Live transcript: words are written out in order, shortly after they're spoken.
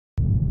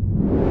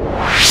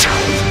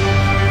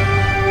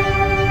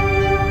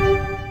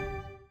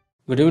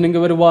Good evening,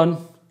 everyone.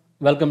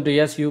 Welcome to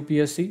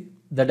YES-UPSC,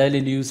 the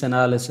daily news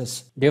analysis.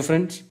 Dear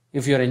friends,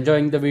 if you are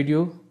enjoying the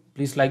video,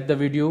 please like the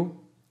video,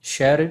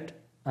 share it,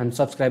 and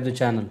subscribe the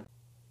channel.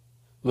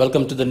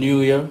 Welcome to the new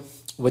year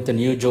with a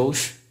new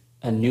Josh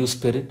and new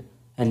spirit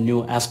and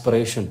new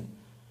aspiration.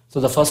 So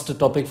the first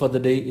topic for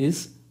the day is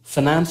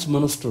Finance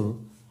Minister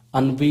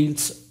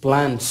unveils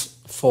plans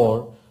for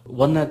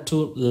 1 or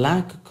 2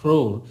 lakh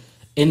crore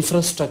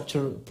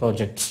infrastructure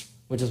projects,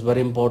 which is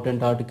very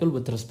important article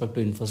with respect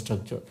to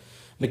infrastructure.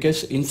 Because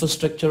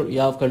infrastructure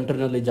ಯಾವ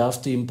ಕಂಟ್ರಿನಲ್ಲಿ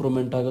ಜಾಸ್ತಿ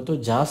improvement ಆಗುತ್ತೋ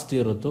ಜಾಸ್ತಿ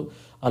ಇರುತ್ತೋ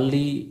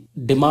ಅಲ್ಲಿ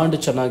demand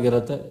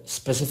ಚೆನ್ನಾಗಿರುತ್ತೆ,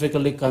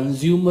 specifically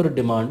consumer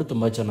demand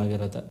ತುಂಬಾ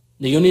ಚೆನ್ನಾಗಿರುತ್ತೆ.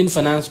 The Union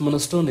Finance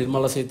Minister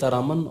Nirmala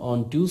Sitharaman on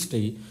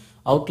Tuesday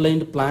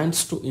outlined plans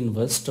to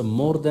invest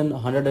more than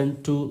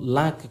 102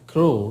 lakh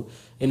crore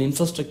in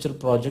infrastructure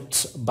projects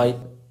by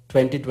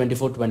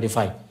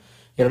 2024-25.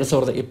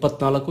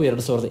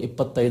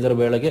 2024-2025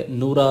 ವೇಳೆಗೆ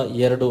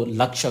 102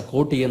 ಲಕ್ಷ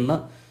ಕೋಟಿಯನ್ನ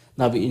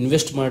ನಾವು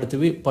ಇನ್ವೆಸ್ಟ್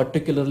ಮಾಡ್ತೀವಿ.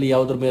 ಪರ್ಟಿಕ್ಯುಲರ್ಲಿ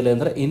ಯಾವುದ್ರ ಮೇಲೆ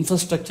ಅಂದರೆ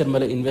ಇನ್ಫ್ರಾಸ್ಟ್ರಕ್ಚರ್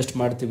ಮೇಲೆ ಇನ್ವೆಸ್ಟ್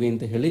ಮಾಡ್ತೀವಿ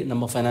ಅಂತ ಹೇಳಿ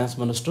ನಮ್ಮ ಫೈನಾನ್ಸ್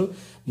ಮಿನಿಸ್ಟರ್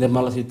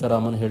ನಿರ್ಮಲಾ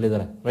ಸೀತಾರಾಮನ್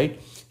ಹೇಳಿದ್ದಾರೆ. Right.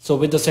 So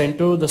with the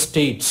centre, the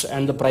States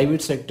and the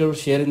private sector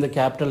sharing the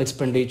capital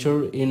expenditure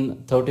in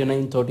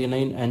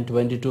 39 and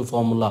 22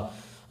 formula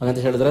ಅಂತ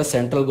ಹೇಳಿದ್ರೆ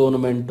ಸೆಂಟ್ರಲ್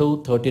ಗೌರ್ಮೆಂಟು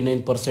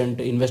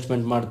 39%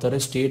 ಇನ್ವೆಸ್ಟ್ಮೆಂಟ್ ಮಾಡ್ತಾರೆ,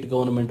 ಸ್ಟೇಟ್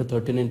ಗೌರ್ಮೆಂಟು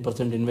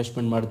 39%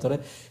 ಇನ್ವೆಸ್ಟ್ಮೆಂಟ್ ಮಾಡ್ತಾರೆ,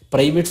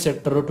 ಪ್ರೈವೇಟ್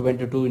ಸೆಕ್ಟರ್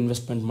 22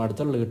 ಇನ್ವೆಸ್ಟ್ಮೆಂಟ್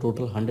ಮಾಡ್ತಾರೆ, ಅಲ್ಲಿಗೆ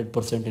ಟೋಟಲ್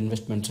 100%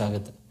 ಇನ್ವೆಸ್ಟ್ಮೆಂಟ್ಸ್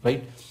ಆಗುತ್ತೆ.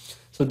 Right.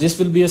 So this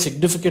will be a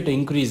significant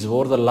increase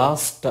over the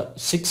last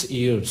 6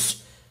 years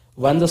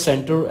when the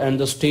center and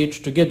the state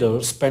together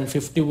spent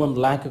 51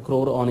 lakh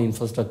crore on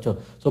infrastructure.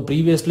 So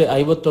previously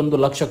 51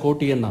 lakh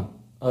ಕೋಟಿಯನ್ನ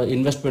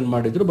investment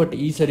ಮಾಡಿದ್ರು, but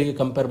ಈ ಸರಿಗೆ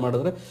compare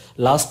ಮಾಡಿದ್ರೆ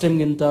last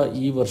ಟೈಮ್ಗಿಂತ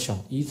ಈ ವರ್ಷ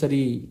ಈ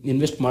ಸರಿ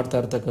invest ಮಾಡ್ತಾ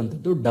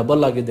ಇರ್ತಕ್ಕಂಥದ್ದು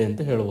ಡಬಲ್ ಆಗಿದೆ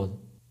ಅಂತ ಹೇಳ್ಬೋದು.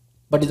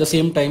 But it the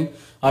same time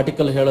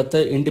article ಹೇಳುತ್ತೆ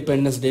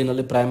independence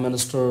ಡೇನಲ್ಲಿ prime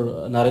minister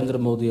Narendra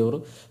Modi ಅವರು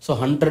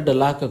 100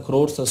 lakh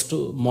crores ಅಷ್ಟು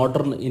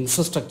ಮಾಡರ್ನ್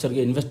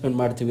ಇನ್ಫ್ರಾಸ್ಟ್ರಕ್ಚರ್ಗೆ ಇನ್ವೆಸ್ಟ್ಮೆಂಟ್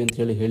ಮಾಡ್ತೀವಿ ಅಂತ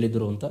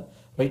ಹೇಳಿದ್ರು ಅಂತ.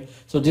 Right.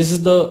 So this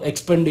is the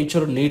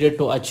expenditure needed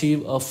to achieve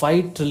a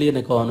 5 trillion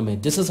economy.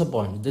 This is a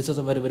point, this is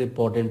a very very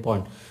important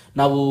point.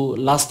 ನಾವು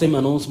last time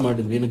announce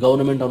ಮಾಡಿದ್ವಿ, ಇನ್ನು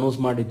government announce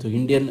ಮಾಡಿತ್ತು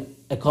Indian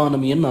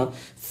ಎಕಾನಮಿಯನ್ನ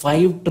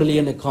 5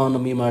 trillion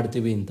economy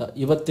ಮಾಡ್ತೀವಿ ಅಂತ.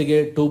 ಇವತ್ತಿಗೆ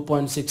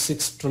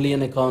 2.66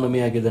 trillion economy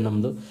ಆಗಿದೆ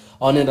ನಮ್ದು.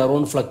 On and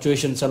around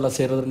fluctuations ಎಲ್ಲ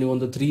ಸೇರಿದ್ರೆ ನೀವು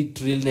ಒಂದು 3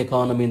 trillion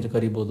ಎಕಾನಮಿ ಅಂತ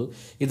ಕರಿಬಹುದು.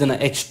 ಇದನ್ನ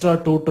ಎಕ್ಸ್ಟ್ರಾ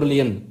 2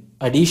 trillion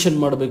ಅಡಿಷನ್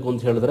ಮಾಡಬೇಕು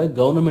ಅಂತ ಹೇಳಿದ್ರೆ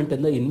ಗವರ್ಮೆಂಟ್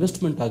ಇಂದ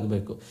ಇನ್ವೆಸ್ಟ್ಮೆಂಟ್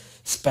ಆಗಬೇಕು.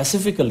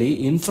 ಸ್ಪೆಸಿಫಿಕಲಿ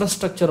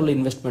ಇನ್ಫ್ರಾಸ್ಟ್ರಕ್ಚರ್ ಅಲ್ಲಿ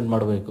ಇನ್ವೆಸ್ಟ್ಮೆಂಟ್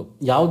ಮಾಡಬೇಕು.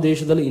 ಯಾವ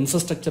ದೇಶದಲ್ಲಿ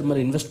ಇನ್ಫ್ರಾಸ್ಟ್ರಕ್ಚರ್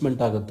ಮೇಲೆ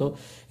ಇನ್ವೆಸ್ಟ್ಮೆಂಟ್ ಆಗುತ್ತೋ,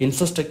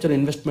 ಇನ್ಫ್ರಾಸ್ಟ್ರಕ್ಚರ್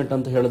ಇನ್ವೆಸ್ಟ್ಮೆಂಟ್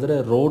ಅಂತ ಹೇಳಿದ್ರೆ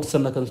ರೋಡ್ಸ್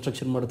ಅನ್ನ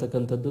ಕನ್ಸ್ಟ್ರಕ್ಷನ್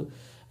ಮಾಡ್ತಕ್ಕಂಥದ್ದು,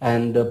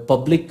 ಅಂಡ್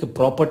ಪಬ್ಲಿಕ್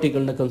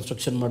ಪ್ರಾಪರ್ಟಿಗಳನ್ನ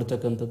ಕನ್ಸ್ಟ್ರಕ್ಷನ್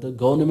ಮಾಡ್ತಕ್ಕಂಥದ್ದು,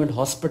 ಗವರ್ಮೆಂಟ್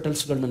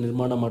ಹಾಸ್ಪಿಟಲ್ಸ್ಗಳನ್ನ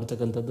ನಿರ್ಮಾಣ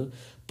ಮಾಡ್ತಕ್ಕಂಥದ್ದು,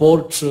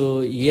 ports,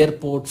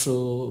 airports,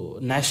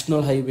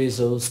 national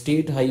highways,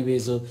 state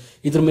highways,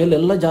 ಇದ್ರ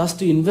ಮೇಲೆಲ್ಲ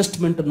ಜಾಸ್ತಿ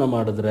ಇನ್ವೆಸ್ಟ್ಮೆಂಟ್ ಅನ್ನ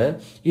ಮಾಡಿದ್ರೆ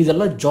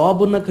ಇದೆಲ್ಲ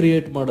ಜಾಬ್ ಅನ್ನ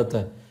ಕ್ರಿಯೇಟ್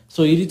ಮಾಡುತ್ತೆ.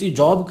 ಸೊ ಈ ರೀತಿ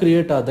ಜಾಬ್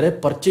ಕ್ರಿಯೇಟ್ ಆದರೆ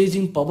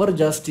ಪರ್ಚೇಸಿಂಗ್ ಪವರ್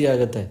ಜಾಸ್ತಿ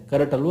ಆಗುತ್ತೆ.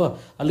 ಕರೆಕ್ಟ್ ಅಲ್ವಾ?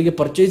 ಅಲ್ಲಿಗೆ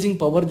ಪರ್ಚೇಸಿಂಗ್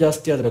ಪವರ್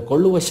ಜಾಸ್ತಿ ಆದರೆ,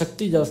 ಕೊಳ್ಳುವ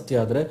ಶಕ್ತಿ ಜಾಸ್ತಿ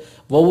ಆದರೆ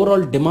ಓವರ್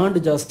ಆಲ್ ಡಿಮಾಂಡ್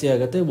ಜಾಸ್ತಿ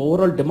ಆಗುತ್ತೆ.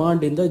 ಓವರ್ ಆಲ್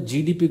ಡಿಮಾಂಡ್ ಇಂದ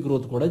GDP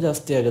ಗ್ರೋತ್ ಕೂಡ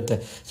ಜಾಸ್ತಿ ಆಗುತ್ತೆ.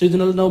 ಸೊ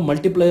ಇದನ್ನೆಲ್ಲ ನಾವು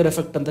ಮಲ್ಟಿಪ್ಲೈಯರ್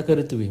ಎಫೆಕ್ಟ್ ಅಂತ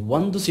ಕರಿತೀವಿ.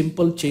 ಒಂದು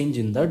ಸಿಂಪಲ್ ಚೇಂಜ್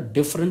ಇಂದ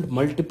ಡಿಫರೆಂಟ್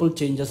ಮಲ್ಟಿಪಲ್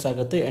ಚೇಂಜಸ್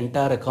ಆಗುತ್ತೆ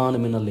entire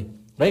ಎಕಾನಮಿನಲ್ಲಿ.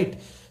 Right.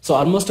 So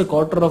almost a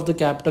quarter of the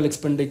capital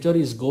expenditure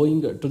is going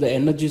to the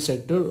energy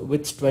sector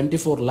with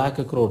 24 lakh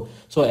crore.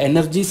 So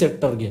energy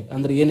sector ಗೆ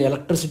ಅಂದ್ರೆ ಏನು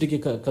ಎಲೆಕ್ಟ್ರಿಸಿಟಿಗೆ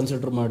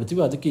ಕನ್ಸಿಡರ್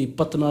ಮಾಡ್ತೀವಿ ಅದಕ್ಕೆ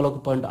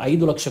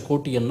 24.5 ಲಕ್ಷ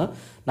ಕೋಟಿಯನ್ನ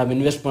ನಾವು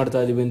ಇನ್ವೆಸ್ಟ್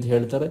ಮಾಡ್ತಾ ಇದೀವಿ ಅಂತ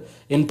ಹೇಳ್ತಾರೆ.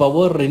 In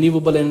power,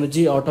 renewable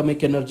energy,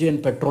 atomic energy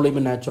and petroleum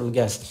and natural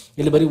gas.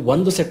 ಇಲ್ಲಿ ಬರೀ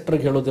ಒಂದು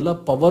ಸೆಕ್ಟರ್ಗೆ ಹೇಳೋದಿಲ್ಲ,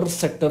 ಪವರ್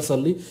ಸೆಕ್ಟರ್ಸ್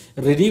ಅಲ್ಲಿ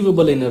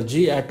renewable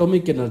energy,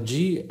 atomic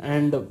energy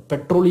and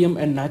petroleum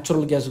and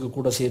natural ಗ್ಯಾಸ್ಗೂ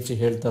ಕೂಡ ಸೇರಿಸಿ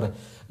ಹೇಳ್ತಾರೆ.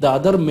 The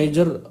other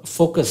major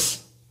focus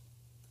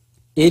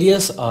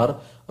areas are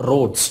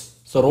roads.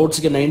 So roads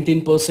ಗೆ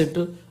 19%,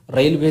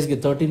 ರೈಲ್ವೇಸ್ ಗೆ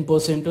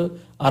 13%,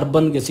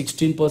 ಅರ್ಬನ್ ಗೆ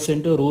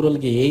 16%, ರೂರಲ್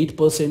ಗೆ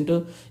 8%.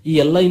 ಈ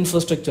ಎಲ್ಲ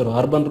ಇನ್ಫ್ರಾಸ್ಟ್ರಕ್ಚರ್,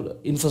 ಅರ್ಬನ್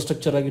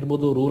ಇನ್ಫ್ರಾಸ್ಟ್ರಕ್ಚರ್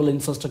ಆಗಿರ್ಬೋದು, ರೂರಲ್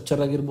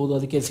ಇನ್ಫ್ರಾಸ್ಟ್ರಕ್ಚರ್ ಆಗಿರ್ಬೋದು,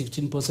 ಅದಕ್ಕೆ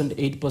 16%,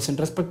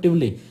 8%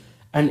 respectively,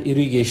 and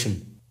irrigation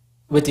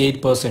with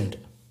 8%.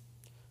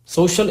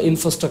 Social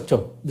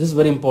infrastructure, this is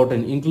very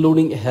important,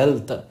 including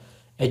health,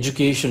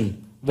 education,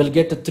 will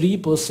get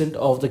 3%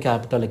 of the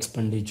capital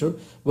expenditure,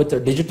 with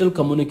digital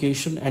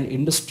communication and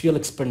industrial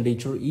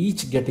expenditure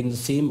each getting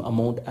the same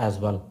amount as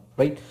well.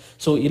 Right.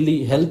 So ಇಲ್ಲಿ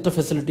health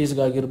facilities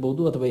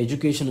ಆಗಿರ್ಬೋದು ಅಥವಾ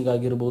education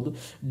ಆಗಿರ್ಬೋದು,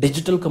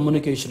 digital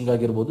communication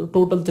ಆಗಿರ್ಬೋದು,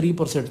 total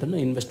 3% ಅನ್ನು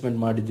investment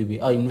ಮಾಡಿದ್ದೀವಿ.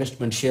 ಆ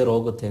investment share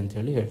ಹೋಗುತ್ತೆ ಅಂತ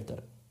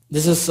ಹೇಳ್ತಾರೆ.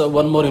 This is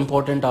one more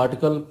important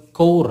article.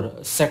 Core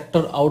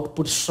sector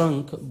output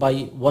shrunk by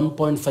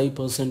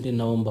 1.5% in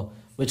November,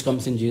 which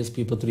comes in GS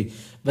paper 3.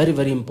 Very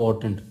very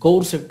important.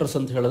 Core sectors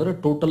ಅಂತ ಹೇಳಿದ್ರೆ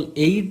ಟೋಟಲ್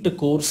 8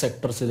 core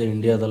sectors ಇದೆ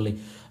ಇಂಡಿಯಾದಲ್ಲಿ.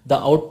 The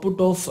output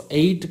of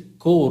 8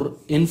 core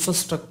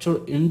infrastructure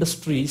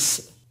industries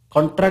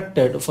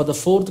contracted for the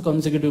 4th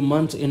consecutive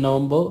month in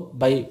November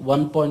by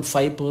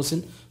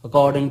 1.5%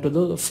 according to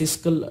the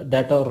fiscal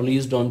data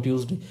released on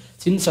Tuesday.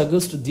 Since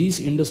August, these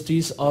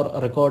industries are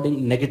recording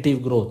negative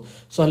growth.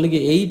 So ಅಲ್ಲಿಗೆ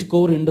 8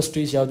 core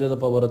industries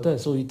ಯಾವ್ದಾದಪ್ಪ ಬರುತ್ತೆ.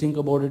 So you think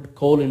about it,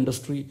 coal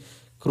industry,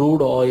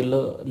 crude oil,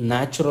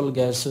 natural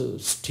gas,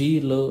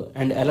 steel,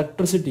 and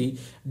electricity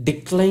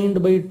declined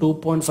by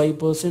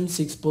 2.5%,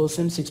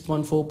 6%,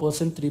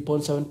 6.4%,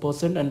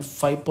 3.7%, and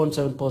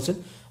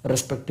 5.7%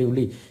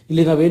 respectively.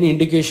 ಇಲ್ಲಿ ನಾವೇನು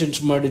indications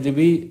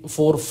ಮಾಡಿದೀವಿ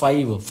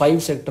 5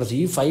 sectors,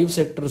 ಈ 5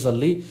 sectors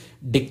ಅಲ್ಲಿ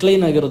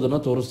decline ಆಗಿರೋದನ್ನ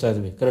ತೋರಿಸ್ತಾ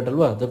ಇದ್ವಿ, correct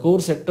ಅಲ್ವಾ? The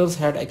core sectors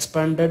had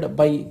expanded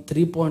by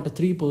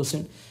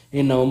 3.3%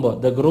 in November.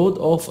 The growth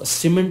of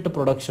cement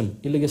production,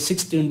 ಇಲ್ಲಿಗೆ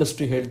 6th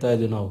industry ಹೇಳ್ತಾ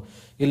ಇದೀವಿ ನಾವು,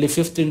 ಇಲ್ಲಿ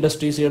 5th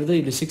ಇಂಡಸ್ಟ್ರೀಸ್ ಹೇಳಿದೆ,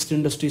 ಇಲ್ಲಿ 6th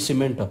industry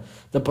cement.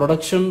 The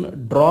production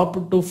drop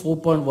to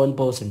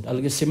 4.1%.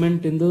 ಅಲ್ಲಿಗೆ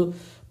ಸಿಮೆಂಟ್ ಇಂದು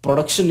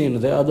ಪ್ರೊಡಕ್ಷನ್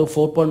ಏನಿದೆ ಅದು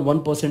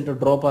 4.1%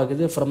 ಡ್ರಾಪ್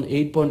ಆಗಿದೆ from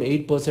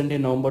 8.8%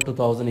 in November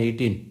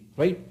 2018,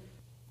 right?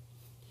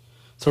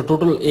 So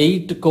total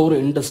 8 core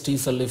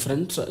industries ಅಲ್ಲಿ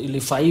ಫ್ರೆಂಡ್ಸ್, ಇಲ್ಲಿ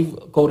 5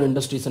 ಕೋರ್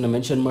ಇಂಡಸ್ಟ್ರೀಸ್ ಅನ್ನು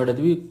ಮೆನ್ಷನ್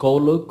ಮಾಡಿದ್ವಿ,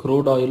 ಕೋಲ್,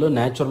 crude oil,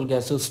 natural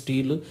gas,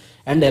 steel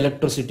and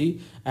electricity.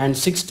 And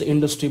 6th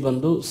industry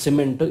ಬಂದು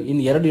ಸಿಮೆಂಟ್. ಇನ್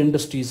 2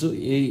 ಇಂಡಸ್ಟ್ರೀಸ್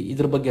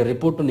ಇದ್ರ ಬಗ್ಗೆ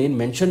ರಿಪೋರ್ಟ್ ಏನು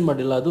ಮೆನ್ಷನ್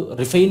ಮಾಡಿಲ್ಲ, ಅದು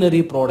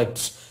ರಿಫೈನರಿ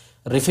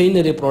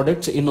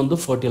ಪ್ರಾಡಕ್ಟ್ಸ್, ಇನ್ನೊಂದು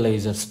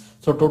fertilisers.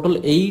 So total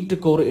 8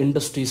 core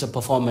industries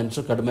performance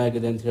ಕಡಿಮೆ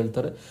ಆಗಿದೆ ಅಂತ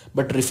ಹೇಳ್ತಾರೆ.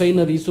 ಬಟ್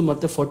ರಿಫೈನರೀಸ್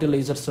ಮತ್ತೆ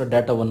ಫರ್ಟಿಲೈಸರ್ಸ್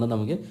ಡಾಟಾವನ್ನು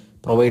ನಮಗೆ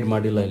ಪ್ರೊವೈಡ್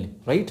ಮಾಡಿಲ್ಲ ಇಲ್ಲಿ,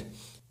 right?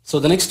 So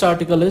the next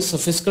article is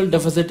fiscal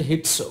deficit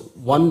hits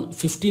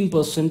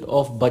 115%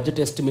 of budget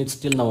estimates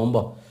till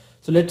November.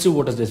 So let's see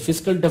what is this.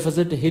 Fiscal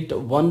deficit hit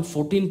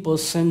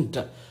 114%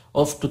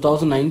 of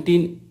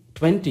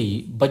 2019-20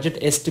 budget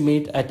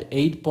estimate at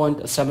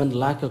 8.7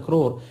 lakh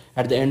crore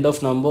at the end of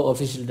November,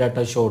 official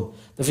data showed.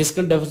 The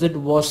fiscal deficit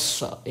was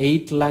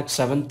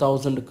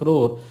 8,07,000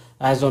 crore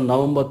as on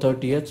November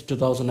 30th,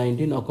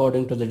 2019,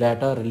 according to the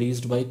data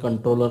released by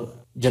Controller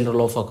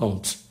General of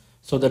Accounts.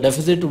 So the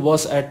deficit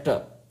was at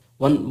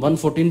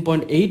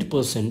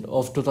 114.8%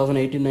 of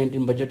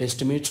 2018-19 budget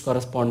estimates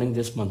corresponding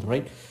this month,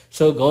 right?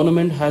 So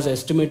government has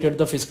estimated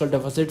the fiscal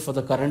deficit for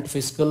the current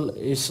fiscal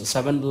is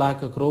 7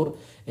 lakh crore,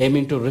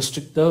 aiming to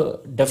restrict the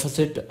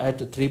deficit at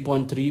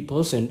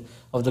 3.3%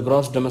 of the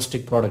gross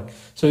domestic product.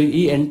 So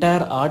ಈ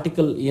entire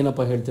article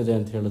ಏನಪ್ಪ ಹೇಳ್ತಿದೆ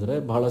ಅಂತ ಹೇಳಿದ್ರೆ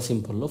ಬಹಳ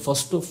simple.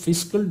 First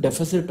fiscal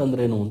deficit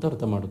ಅಂದ್ರೆ ಏನು ಅಂತ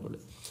ಅರ್ಥ ಮಾಡ್ಕೊಳ್ಳಿ.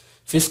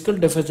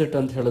 ಫಿಸ್ಕಲ್ ಡೆಫಿಸಿಟ್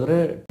ಅಂತ ಹೇಳಿದ್ರೆ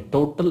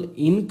total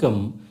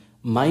income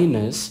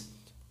minus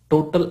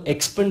total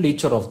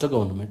expenditure of the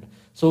government.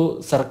 So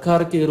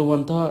ಸರ್ಕಾರಕ್ಕೆ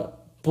ಇರುವಂತಹ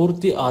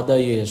ಪೂರ್ತಿ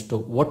ಆದಾಯ ಎಷ್ಟು,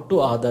 ಒಟ್ಟು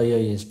ಆದಾಯ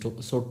ಎಷ್ಟು,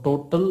 ಸೊ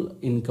ಟೋಟಲ್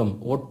ಇನ್ಕಮ್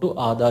ಒಟ್ಟು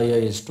ಆದಾಯ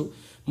ಎಷ್ಟು,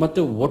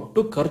 ಮತ್ತೆ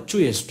ಒಟ್ಟು ಖರ್ಚು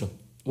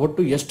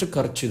ಎಷ್ಟು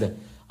ಖರ್ಚಿದೆ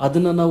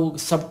ಅದನ್ನ ನಾವು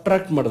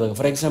ಸಬ್ಟ್ರಾಕ್ಟ್ ಮಾಡಿದಾಗ,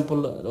 ಫಾರ್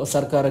ಎಕ್ಸಾಂಪಲ್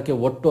ಸರ್ಕಾರಕ್ಕೆ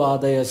ಒಟ್ಟು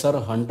ಆದಾಯ ಸರ್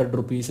 100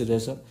 ರೂಪೀಸ್ ಇದೆ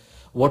ಸರ್,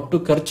 ಒಟ್ಟು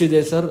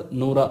ಖರ್ಚಿದೆ ಸರ್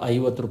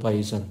 150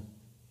 ರೂಪಾಯಿ ಸರ್.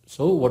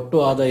 ಸೊ ಒಟ್ಟು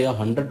ಆದಾಯ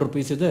 100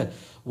 ರೂಪೀಸ್ ಇದೆ,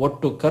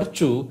 ಒಟ್ಟು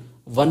ಖರ್ಚು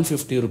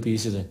 150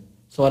 ರೂಪೀಸ್ ಇದೆ.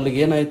 ಸೊ ಅಲ್ಲಿಗೆ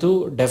ಏನಾಯ್ತು,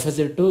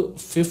 ಡೆಫಿಸಿಟ್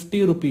 50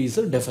 ರೂಪೀಸ್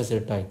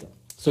ಡೆಫಿಸಿಟ್ ಆಯ್ತು.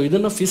 ಸೊ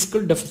ಇದನ್ನ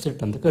ಫಿಸ್ಕಲ್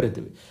ಡೆಫಿಸಿಟ್ ಅಂತ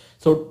ಕರಿತೀವಿ.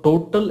 So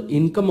total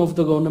income of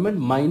the government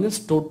minus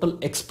total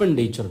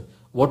expenditure,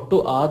 ಒಟ್ಟು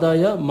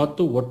ಆದಾಯ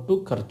ಮತ್ತು ಒಟ್ಟು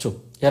ಖರ್ಚು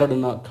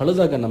ಎರಡನ್ನ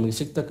ಕಳೆದಾಗ ನಮಗೆ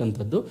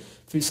ಸಿಗ್ತಕ್ಕಂಥದ್ದು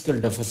ಫಿಸ್ಕಲ್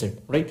ಡೆಫಿಸಿಟ್,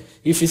 ರೈಟ್?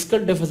 ಈ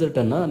ಫಿಸ್ಕಲ್ ಡೆಫಿಸಿಟ್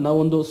ಅನ್ನ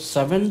ನಾವೊಂದು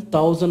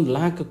 7,000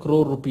 lakh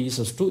crore rupees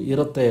ಅಷ್ಟು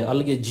ಇರುತ್ತೆ.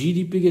 ಅಲ್ಲಿಗೆ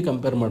GDP ಗೆ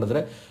ಕಂಪೇರ್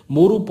ಮಾಡಿದ್ರೆ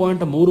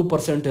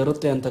 3.3%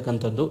 ಇರುತ್ತೆ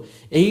ಅಂತಕ್ಕಂಥದ್ದು.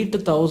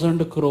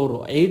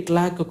 8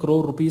 lakh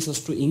crore rupees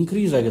ಅಷ್ಟು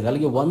ಇನ್ಕ್ರೀಸ್ ಆಗಿದೆ,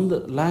 ಅಲ್ಲಿಗೆ 1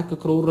 lakh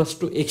crore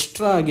ಅಷ್ಟು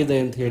ಎಕ್ಸ್ಟ್ರಾ ಆಗಿದೆ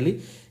ಅಂತ ಹೇಳಿ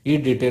ಈ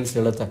ಡೀಟೇಲ್ಸ್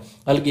ಹೇಳುತ್ತೆ.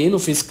 ಅಲ್ಲಿಗೆ ಏನು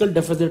ಫಿಸ್ಕಲ್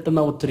ಡೆಫಿಸಿಟ್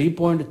ನಾವು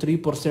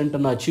 3.3%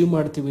 ಅನ್ನ ಅಚೀವ್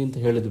ಮಾಡ್ತೀವಿ ಅಂತ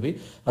ಹೇಳಿದ್ವಿ,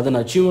 ಅದನ್ನ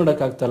ಅಚೀವ್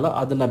ಮಾಡೋಕ್ಕಾಗ್ತಲ್ಲ,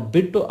 ಅದನ್ನ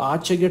ಬಿಟ್ಟು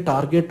ಆಚೆಗೆ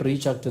ಟಾರ್ಗೆಟ್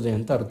ರೀಚ್ ಆಗ್ತಿದೆ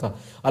ಅಂತ ಅರ್ಥ.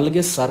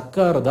 ಅಲ್ಲಿಗೆ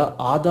ಸರ್ಕಾರದ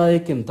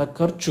ಆದಾಯಕ್ಕಿಂತ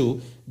ಖರ್ಚು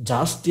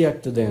ಜಾಸ್ತಿ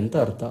ಆಗ್ತಿದೆ ಅಂತ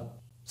ಅರ್ಥ.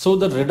 So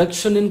the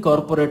reduction in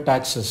corporate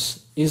taxes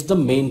is the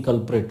main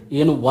culprit.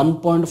 ಏನು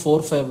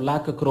 1.45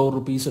 lakh crore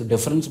rupees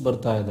ಡಿಫರೆನ್ಸ್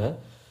ಬರ್ತಾ ಇದೆ.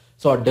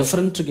 ಸೊ ಆ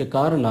ಡಿಫರೆನ್ಸ್ಗೆ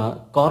ಕಾರಣ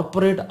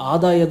ಕಾರ್ಪೊರೇಟ್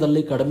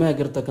ಆದಾಯದಲ್ಲಿ ಕಡಿಮೆ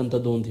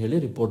ಆಗಿರ್ತಕ್ಕಂಥದ್ದು ಅಂತ ಹೇಳಿ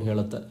ರಿಪೋರ್ಟ್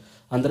ಹೇಳುತ್ತೆ.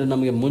 ಅಂದರೆ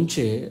ನಮಗೆ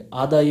ಮುಂಚೆ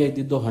ಆದಾಯ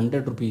ಇದ್ದಿದ್ದು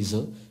 100 ರೂಪೀಸ್,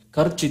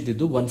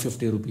 ಖರ್ಚಿದ್ದು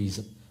 150 ರೂಪೀಸ್.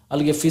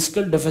 ಅಲ್ಲಿಗೆ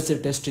ಫಿಸ್ಕಲ್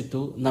ಡೆಫಿಸಿಟ್ ಎಷ್ಟಿತ್ತು,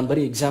 ನಾನು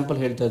ಬರೀ ಎಕ್ಸಾಂಪಲ್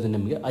ಹೇಳ್ತಾ ಇದ್ದೀನಿ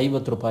ನಿಮಗೆ,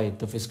 50 ರೂಪಾಯಿ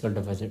ಇತ್ತು ಫಿಸ್ಕಲ್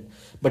ಡೆಫಿಸಿಟ್.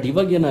 ಬಟ್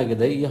ಇವಾಗ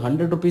ಏನಾಗಿದೆ, ಈ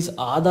 100 ರೂಪೀಸ್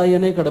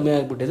ಆದಾಯನೇ ಕಡಿಮೆ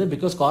ಆಗಿಬಿಟ್ಟಿದೆ,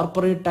 ಬಿಕಾಸ್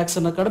ಕಾರ್ಪೊರೇಟ್ ಟ್ಯಾಕ್ಸ್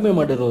ಅನ್ನ ಕಡಿಮೆ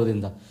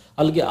ಮಾಡಿರೋದ್ರಿಂದ.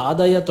 ಅಲ್ಲಿಗೆ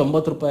ಆದಾಯ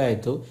 90 ರೂಪಾಯಿ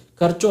ಆಯಿತು,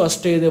 ಖರ್ಚು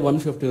ಅಷ್ಟೇ ಇದೆ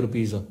 150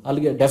 ರೂಪೀಸ್.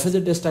 ಅಲ್ಲಿಗೆ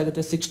ಡೆಫಿಸಿಟ್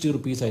ಎಷ್ಟಾಗುತ್ತೆ, 60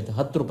 ರೂಪೀಸ್ ಆಯಿತು,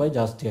 10 ರೂಪಾಯಿ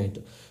ಜಾಸ್ತಿ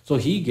ಆಯಿತು. ಸೊ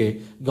ಹೀಗೆ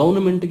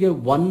ಗವರ್ನಮೆಂಟ್ಗೆ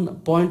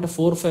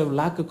 1.45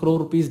 lakh crore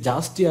rupees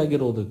ಜಾಸ್ತಿ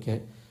ಆಗಿರೋದಕ್ಕೆ,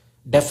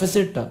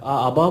 ಡೆಫಿಸಿಟ್ ಆ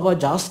ಅಭಾವ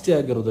ಜಾಸ್ತಿ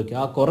ಆಗಿರೋದಕ್ಕೆ,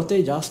 ಆ ಕೊರತೆ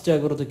ಜಾಸ್ತಿ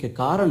ಆಗಿರೋದಕ್ಕೆ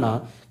ಕಾರಣ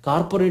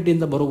ಕಾರ್ಪೊರೇಟ್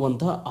ಇಂದ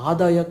ಬರುವಂತಹ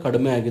ಆದಾಯ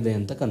ಕಡಿಮೆ ಆಗಿದೆ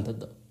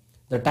ಅಂತಕ್ಕಂಥದ್ದು.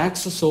 The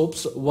tax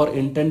soaps var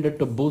intended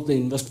to Boost the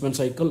investment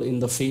cycle in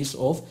the face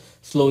of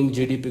slowing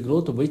GDP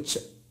growth, which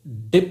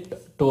dipped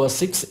to a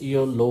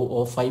 6-year low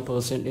of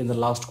 5% in the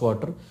last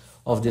quarter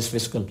of this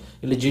fiscal.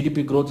 ಇಲ್ಲಿ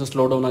GDP growth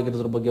slow down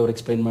ಆಗಿರೋದ್ರ ಬಗ್ಗೆ ಅವರು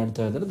explain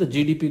ಮಾಡ್ತಾ ಇದ್ದಾರೆ. The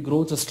GDP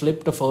growth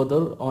slipped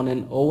further on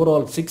an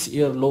overall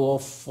 6-year low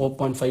of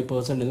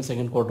 4.5% in the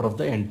second quarter of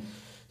the end.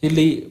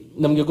 ಇಲ್ಲಿ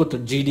ನಮಗೆ ಗೊತ್ತು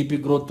GDP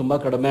growth ತುಂಬ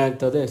ಕಡಿಮೆ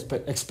ಆಗ್ತದೆ,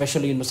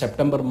 ಎಸ್ಪೆಷಲಿ ಇನ್ನು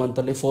ಸೆಪ್ಟೆಂಬರ್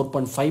ಮಂತಲ್ಲಿ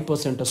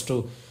 4.5% ಅಷ್ಟು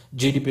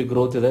GDP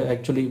ಗ್ರೋತ್ ಇದೆ.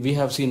 Actually we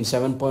have seen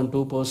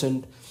 7.2%,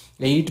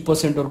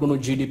 8% ವರ್ಗೂ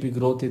GDP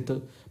growth ಇತ್ತು.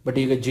 ಬಟ್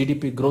ಈಗ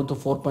GDP ಗ್ರೋತ್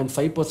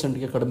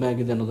 4.5%ಗೆ ಕಡಿಮೆ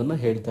ಆಗಿದೆ ಅನ್ನೋದನ್ನ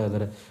ಹೇಳ್ತಾ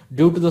ಇದ್ದಾರೆ.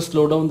 Due to the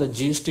slow down the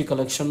GST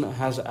collection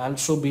has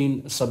also bean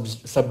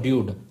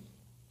ಸಬ್ಡ್ಯೂಡ್.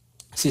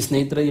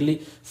 ಸ್ನೇಹಿತರೆ, ಇಲ್ಲಿ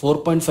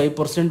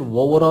 4.5%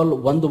 ಓವರ್ ಆಲ್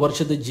ಒಂದು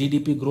ವರ್ಷದ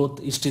GDP ಗ್ರೋತ್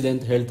ಇಷ್ಟಿದೆ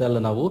ಅಂತ ಹೇಳ್ತಾ ಇಲ್ಲ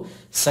ನಾವು.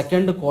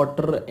 Second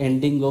quarter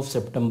ending of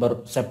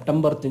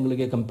September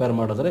ತಿಂಗಳಿಗೆ ಕಂಪೇರ್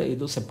ಮಾಡಿದ್ರೆ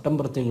ಇದು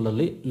ಸೆಪ್ಟೆಂಬರ್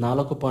ತಿಂಗಳಲ್ಲಿ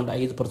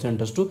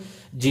 4.5% ಅಷ್ಟು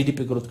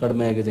GDP ಗ್ರೋತ್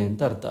ಕಡಿಮೆ ಆಗಿದೆ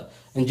ಅಂತ ಅರ್ಥ.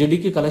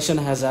 GDP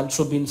collection has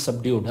also bean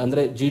ಸಬ್ಡ್ಯೂಡ್,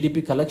 ಅಂದ್ರೆ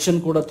GDP ಕಲೆಕ್ಷನ್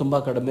ಕೂಡ ತುಂಬಾ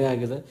ಕಡಿಮೆ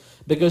ಆಗಿದೆ.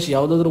 ಬಿಕಾಸ್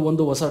ಯಾವುದಾದ್ರೂ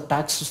ಒಂದು ಹೊಸ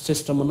ಟ್ಯಾಕ್ಸ್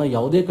ಸಿಸ್ಟಮ್ ಅನ್ನ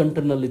ಯಾವುದೇ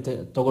ಕಂಟ್ರಿನಲ್ಲಿ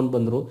ತಗೊಂಡು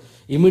ಬಂದ್ರು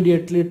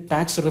ಇಮಿಡಿಯೇಟ್ಲಿ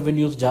ಟ್ಯಾಕ್ಸ್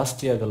ರೆವೆನ್ಯೂಸ್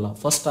ಜಾಸ್ತಿ ಆಗಲ್ಲ,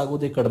 ಫಸ್ಟ್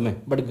ಆಗೋದೇ ಕಡಿಮೆ,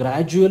 ಬಟ್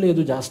ಗ್ರಾಜುಯಲಿ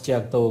ಇದು ಜಾಸ್ತಿ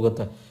ಆಗ್ತಾ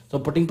ಹೋಗುತ್ತೆ. So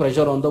putting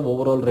pressure on the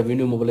over all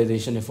revenue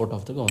mobilisation effort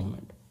of the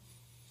government.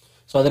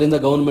 So ಅದರಿಂದ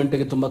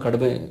ಗವರ್ಮೆಂಟ್ಗೆ ತುಂಬ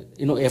ಕಡಿಮೆ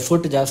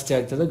ಎಫರ್ಟ್ ಜಾಸ್ತಿ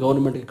ಆಗ್ತದೆ,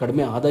 ಗವರ್ಮೆಂಟ್ಗೆ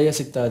ಕಡಿಮೆ ಆದಾಯ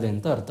ಸಿಗ್ತಾ ಇದೆ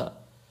ಅಂತ ಅರ್ಥ.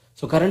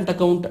 So current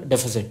account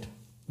deficit,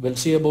 will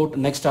see about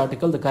next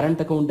article. The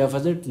current account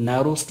deficit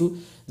ನ್ಯಾರೋಸ್ to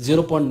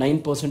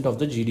 0.9% of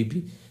the GDP.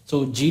 So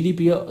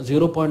GDPಯ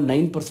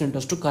 0.9%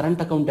 ಅಷ್ಟು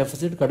ಕರೆಂಟ್ ಅಕೌಂಟ್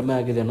ಡೆಫಿಸಿಟ್ ಕಡಿಮೆ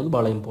ಆಗಿದೆ ಅನ್ನೋದು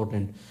ಬಹಳ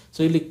ಇಂಪಾರ್ಟೆಂಟ್. ಸೊ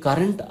ಇಲ್ಲಿ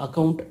ಕರೆಂಟ್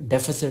ಅಕೌಂಟ್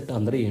ಡೆಫಿಸಿಟ್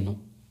ಅಂದ್ರೆ ಏನು?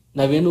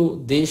 ನಾವೇನು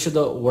ದೇಶದ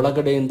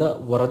ಒಳಗಡೆಯಿಂದ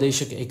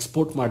ಹೊರದೇಶಕ್ಕೆ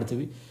ಎಕ್ಸ್ಪೋರ್ಟ್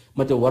ಮಾಡ್ತೀವಿ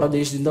ಮತ್ತು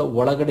ಹೊರದೇಶದಿಂದ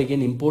ಒಳಗಡೆಗೆ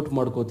ಏನು ಇಂಪೋರ್ಟ್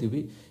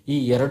ಮಾಡ್ಕೋತೀವಿ, ಈ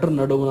ಎರಡರ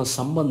ನಡುವಿನ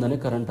ಸಂಬಂಧನೇ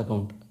ಕರೆಂಟ್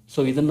ಅಕೌಂಟ್. ಸೊ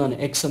ಇದನ್ನು ನಾನು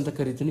ಎಕ್ಸ್ ಅಂತ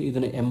ಕರಿತೀನಿ,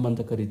 ಇದನ್ನು ಎಮ್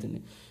ಅಂತ ಕರಿತೀನಿ.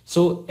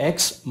 So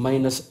X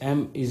minus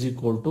M is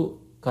equal to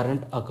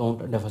current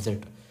account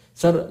deficit.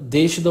 Sir,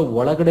 ದೇಶದ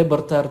ಒಳಗಡೆ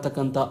ಬರ್ತಾ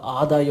ಇರ್ತಕ್ಕಂಥ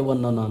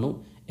ಆದಾಯವನ್ನು ನಾನು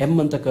ಎಮ್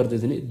ಅಂತ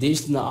ಕರೆದಿದ್ದೀನಿ,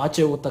 ದೇಶದಿಂದ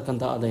ಆಚೆ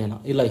ಹೋಗ್ತಕ್ಕಂಥ ಆದಾಯನ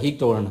ಇಲ್ಲ, ಹೀಗೆ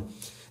ತಗೊಳ್ಳೋಣ.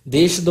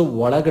 ದೇಶದ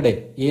ಒಳಗಡೆ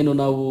ಏನು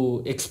ನಾವು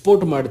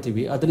ಎಕ್ಸ್ಪೋರ್ಟ್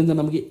ಮಾಡ್ತೀವಿ ಅದರಿಂದ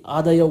ನಮಗೆ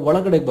ಆದಾಯ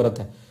ಒಳಗಡೆ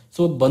ಬರುತ್ತೆ.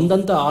 ಸೊ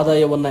ಬಂದಂಥ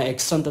ಆದಾಯವನ್ನ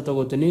ಎಕ್ಸ್ ಅಂತ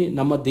ತಗೋತೀನಿ,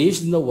 ನಮ್ಮ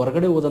ದೇಶದಿಂದ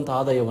ಹೊರಗಡೆ ಹೋದಂಥ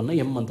ಆದಾಯವನ್ನ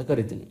ಎಮ್ ಅಂತ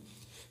ಕರಿತೀನಿ.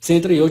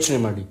 ಸ್ನೇಹಿತರೆ, ಯೋಚನೆ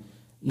ಮಾಡಿ,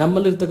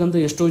 ನಮ್ಮಲ್ಲಿರ್ತಕ್ಕಂಥ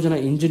ಎಷ್ಟೋ ಜನ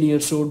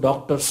ಇಂಜಿನಿಯರ್ಸು,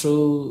 ಡಾಕ್ಟರ್ಸು,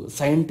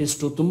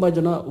 ಸೈಂಟಿಸ್ಟು ತುಂಬ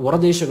ಜನ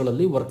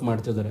ಹೊರದೇಶಗಳಲ್ಲಿ ವರ್ಕ್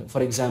ಮಾಡ್ತಿದ್ದಾರೆ.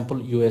 For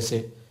example U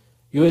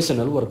S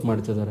ಎನಲ್ಲಿ work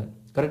ಮಾಡ್ತಿದ್ದಾರೆ,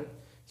 correct?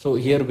 So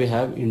here we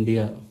have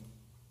India.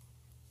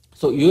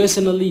 So U S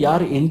ಎನಲ್ಲಿ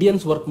ಯಾರು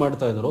ಇಂಡಿಯನ್ಸ್ ವರ್ಕ್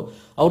ಮಾಡ್ತಾ ಇದ್ದಾರೋ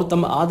ಅವರು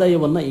ತಮ್ಮ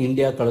ಆದಾಯವನ್ನ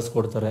ಇಂಡಿಯಾ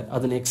ಕಳಿಸ್ಕೊಡ್ತಾರೆ,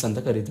 ಅದನ್ನ ಎಕ್ಸ್ ಅಂತ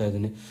ಕರಿತಾ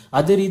ಇದ್ದೀನಿ.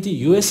 ಅದೇ ರೀತಿ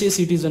USA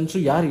ಸಿಟಿಸನ್ಸ್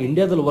ಯಾರು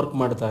ಇಂಡಿಯಾದಲ್ಲಿ ವರ್ಕ್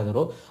ಮಾಡ್ತಾ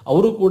ಇದ್ದಾರೋ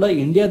ಅವರು ಕೂಡ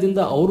ಇಂಡಿಯಾದಿಂದ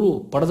ಅವರು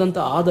ಪಡೆದಂತ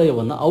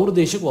ಆದಾಯವನ್ನ ಅವ್ರ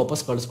ದೇಶಕ್ಕೆ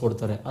ವಾಪಸ್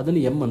ಕಳಿಸ್ಕೊಡ್ತಾರೆ,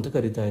 ಅದನ್ನ ಎಮ್ ಅಂತ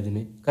ಕರಿತಾ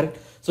ಇದ್ದೀನಿ, ಕರೆಕ್ಟ್?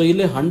 ಸೊ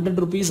ಇಲ್ಲಿ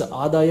 100 ರೂಪೀಸ್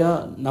ಆದಾಯ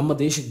ನಮ್ಮ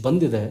ದೇಶಕ್ಕೆ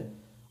ಬಂದಿದೆ,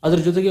 ಅದ್ರ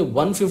ಜೊತೆಗೆ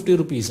 150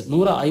 ರೂಪೀಸ್,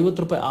 150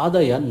 ರೂಪಾಯಿ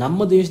ಆದಾಯ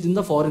ನಮ್ಮ ದೇಶದಿಂದ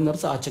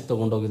ಫಾರಿನರ್ಸ್ ಆಚೆಗೆ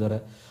ತಗೊಂಡೋಗಿದ್ದಾರೆ.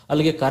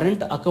 ಅಲ್ಲಿಗೆ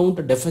ಕರೆಂಟ್ ಅಕೌಂಟ್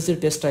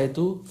ಡೆಫಿಸಿಟ್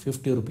ಎಷ್ಟಾಯಿತು?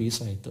 50 ರೂಪೀಸ್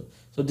ಆಯಿತು.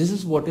 So this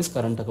is what is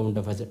current account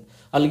deficit.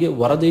 ಅಲ್ಲಿಗೆ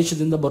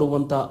ಹೊರದೇಶದಿಂದ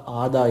ಬರುವಂಥ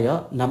ಆದಾಯ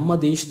ನಮ್ಮ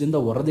ದೇಶದಿಂದ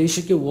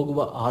ಹೊರದೇಶಕ್ಕೆ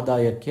ಹೋಗುವ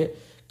ಆದಾಯಕ್ಕೆ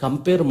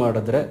ಕಂಪೇರ್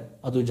ಮಾಡಿದ್ರೆ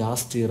ಅದು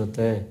ಜಾಸ್ತಿ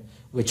ಇರುತ್ತೆ.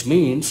 ವಿಚ್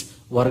ಮೀನ್ಸ್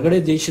ಹೊರಗಡೆ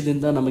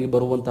ದೇಶದಿಂದ ನಮಗೆ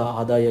ಬರುವಂಥ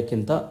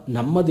ಆದಾಯಕ್ಕಿಂತ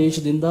ನಮ್ಮ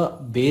ದೇಶದಿಂದ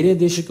ಬೇರೆ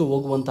ದೇಶಕ್ಕೆ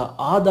ಹೋಗುವಂಥ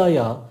ಆದಾಯ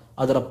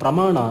ಅದರ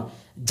ಪ್ರಮಾಣ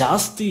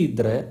ಜಾಸ್ತಿ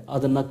ಇದ್ರೆ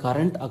ಅದನ್ನ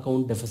ಕರೆಂಟ್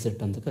ಅಕೌಂಟ್ ಡೆಫಿಸಿಟ್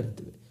ಅಂತ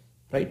ಕರಿತೀವಿ,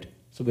 right?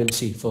 So will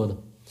see further.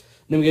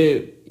 ನಿಮಗೆ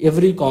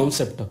ಎವ್ರಿ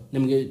ಕಾನ್ಸೆಪ್ಟ್,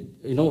 ನಿಮಗೆ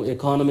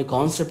ಎಕಾನಮಿ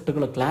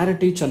ಕಾನ್ಸೆಪ್ಟ್ಗಳ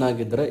ಕ್ಲಾರಿಟಿ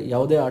ಚೆನ್ನಾಗಿದ್ದರೆ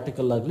ಯಾವುದೇ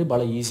ಆರ್ಟಿಕಲ್ ಆಗಲಿ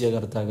ಭಾಳ ಈಸಿಯಾಗಿ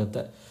ಅರ್ಥ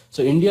ಆಗುತ್ತೆ. So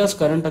India's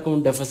current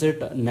account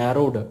deficit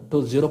ನ್ಯಾರೋಡ್ to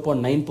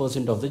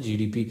 0.9% of the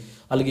GDP.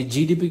 ಅಲ್ಲಿಗೆ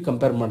GDP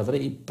ಕಂಪೇರ್ ಮಾಡಿದ್ರೆ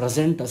ಈ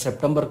ಪ್ರೆಸೆಂಟ್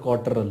ಸೆಪ್ಟೆಂಬರ್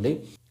ಕ್ವಾರ್ಟರ್ ಅಲ್ಲಿ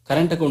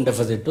ಕರೆಂಟ್ ಅಕೌಂಟ್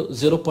ಡೆಫಿಸಿಟ್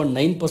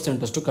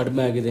 0.9% ಅಷ್ಟು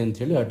ಕಡಿಮೆ ಆಗಿದೆ ಅಂತ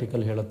ಹೇಳಿ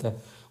ಆರ್ಟಿಕಲ್ ಹೇಳುತ್ತೆ.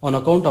 On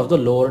account of the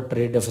lower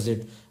trade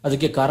deficit.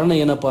 ಅದಕ್ಕೆ ಕಾರಣ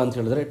ಏನಪ್ಪಾ ಅಂತ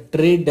ಹೇಳಿದ್ರೆ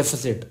ಟ್ರೇಡ್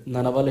ಡೆಫಿಸಿಟ್.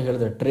 ನಾನು ಅವಾಗ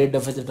ಹೇಳಿದ್ರೆ ಟ್ರೇಡ್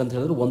ಡೆಫಿಸಿಟ್ ಅಂತ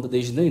ಹೇಳಿದ್ರೆ ಒಂದು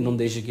ದೇಶದಿಂದ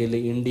ಇನ್ನೊಂದು ದೇಶಕ್ಕೆ,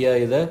 ಇಲ್ಲಿ ಇಂಡಿಯಾ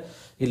ಇದೆ,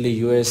 ಇಲ್ಲಿ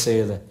USA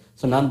ಇದೆ.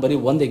 ಸೊ ನಾನು ಬರೀ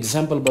ಒಂದು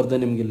ಎಕ್ಸಾಂಪಲ್ ಬರ್ದೆ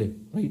ನಿಮ್ಗೆ ಇಲ್ಲಿ,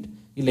 ರೈಟ್?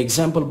 ಇಲ್ಲಿ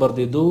ಎಕ್ಸಾಂಪಲ್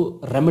ಬರ್ದಿದ್ದು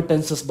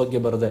ರೆಮಿಟೆನ್ಸಸ್ ಬಗ್ಗೆ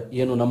ಬರದೆ,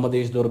 ಏನು ನಮ್ಮ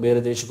ದೇಶದವ್ರು ಬೇರೆ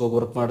ದೇಶಕ್ಕೆ ಹೋಗಿ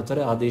ವರ್ಕ್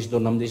ಮಾಡ್ತಾರೆ, ಆ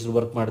ದೇಶದವ್ರು ನಮ್ಮ ದೇಶದಲ್ಲಿ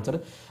ವರ್ಕ್ ಮಾಡ್ತಾರೆ,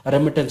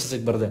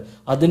 ರೆಮಿಟೆನ್ಸಸ್ಗೆ ಬರದೆ.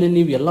 ಅದನ್ನೇ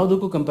ನೀವು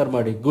ಎಲ್ಲದಕ್ಕೂ ಕಂಪೇರ್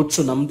ಮಾಡಿ, ಗುಡ್ಸ್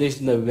ನಮ್ಮ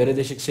ದೇಶದಿಂದ ಬೇರೆ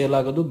ದೇಶಕ್ಕೆ ಸೇಲ್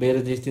ಆಗೋದು,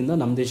 ಬೇರೆ ದೇಶದಿಂದ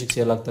ನಮ್ಮ ದೇಶಕ್ಕೆ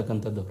ಸೇಲ್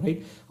ಆಗ್ತಕ್ಕಂಥದ್ದು,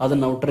 ರೈಟ್?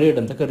 ಅದನ್ನು ನಾವು ಟ್ರೇಡ್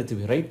ಅಂತ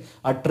ಕರಿತೀವಿ, ರೈಟ್?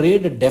 ಆ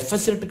ಟ್ರೇಡ್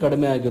ಡೆಫಿಸಿಟ್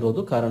ಕಡಿಮೆ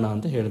ಆಗಿರೋದು ಕಾರಣ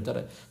ಅಂತ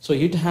ಹೇಳ್ತಾರೆ. So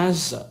it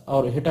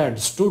had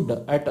stood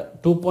at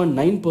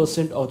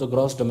 2.9% of the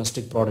gross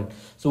domestic product.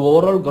 So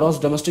over all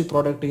gross domestic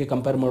ಪ್ರಾಡಕ್ಟ್ಗೆ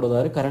compare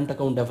ಮಾಡೋದಾದ್ರೆ ಕರೆಂಟ್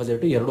ಅಕೌಂಟ್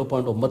ಡೆಫಿಸಿಟ್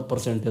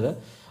 2.9% ಇದೆ,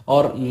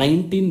 or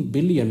 19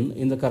 billion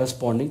in the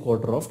corresponding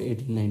quarter of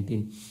 1819.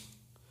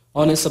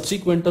 On a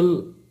subsequental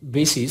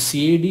basis,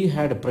 CAD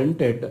had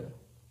printed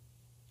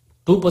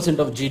 2%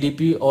 of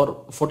GDP or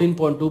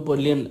 14.2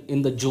 billion in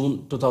the June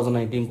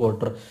 2019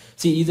 quarter.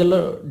 See, ಇದೆಲ್ಲ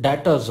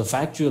ಡಾಟಾಸ್,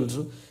 factuals.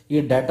 ಈ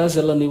ಡಾಟಾಸ್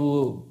ಎಲ್ಲ ನೀವು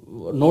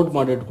note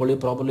ಮಾಡಿ ಇಟ್ಕೊಳ್ಳಿ,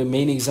 problem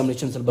main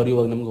examinations ಅಲ್ಲಿ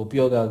ಬರೆಯುವಾಗ ನಿಮಗೆ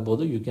ಉಪಯೋಗ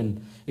ಆಗ್ಬೋದು.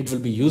 It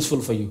will be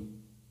useful for you.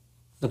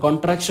 The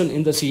contraction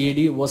in the CAD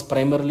was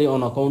primarily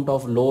on account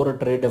of lower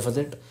trade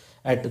deficit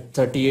at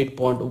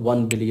 38.1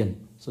 billion.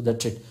 So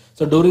that's it.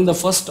 So during the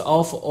first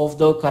half of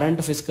the current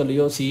fiscal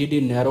year, CAD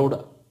narrowed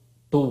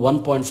to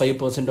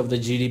 1.5% of the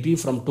GDP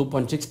from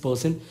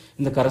 2.6%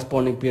 in the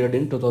corresponding period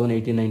in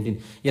 2018-19.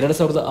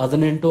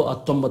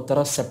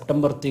 2018-19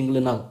 September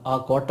ತಿಂಗಳಿನ ಆ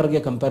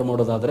ಕ್ವಾರ್ಟರ್ಗೆ compare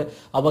ಮಾಡೋದಾದ್ರೆ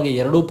ಅವಾಗ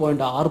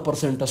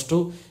 2.6% ಅಷ್ಟು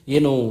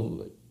ಏನು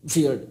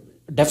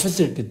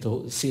deficit ಇತ್ತು,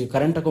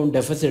 current account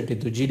deficit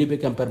ಇತ್ತು GDP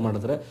compare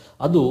ಮಾಡಿದ್ರೆ.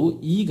 ಅದು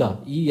ಈಗ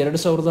ಈ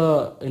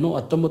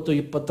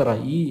 2019-20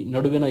 ಈ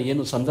ನಡುವಿನ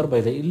ಏನು ಸಂದರ್ಭ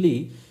ಇದೆ, ಇಲ್ಲಿ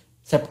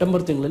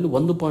ಸೆಪ್ಟೆಂಬರ್ ತಿಂಗಳಲ್ಲಿ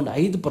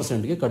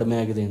 1.5%ಗೆ ಕಡಿಮೆ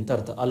ಆಗಿದೆ ಅಂತ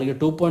ಅರ್ಥ. ಅಲ್ಲಿಗೆ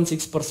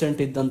 2.6%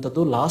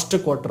 ಇದ್ದಂಥದ್ದು ಲಾಸ್ಟ್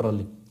ಕ್ವಾರ್ಟರ್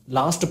ಅಲ್ಲಿ,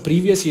 ಲಾಸ್ಟ್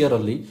ಪ್ರೀವಿಯಸ್ ಇಯರ್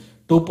ಅಲ್ಲಿ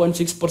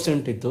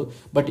 2.6% ಇತ್ತು,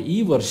 ಬಟ್ ಈ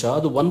ವರ್ಷ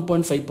ಅದು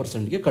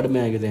 1.5%ಗೆ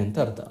ಕಡಿಮೆ ಆಗಿದೆ ಅಂತ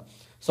ಅರ್ಥ.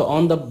 So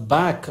on the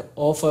back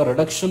of a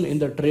reduction in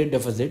the trade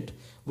deficit,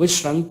 which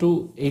shrunk to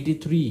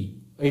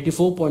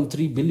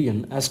 84.3 billion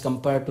as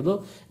compared to the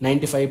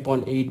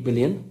 95.8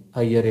 billion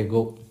a year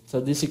ago. So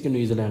this you can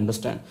easily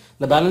understand.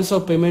 The balance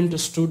of payment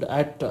stood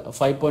at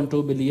 5.2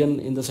 billion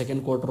in the second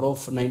quarter of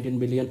 19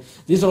 billion.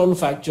 These are all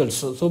factuals.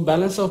 So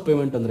balance of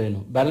payment ಅಂದ್ರೆ ಏನು?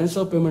 Balance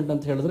of payment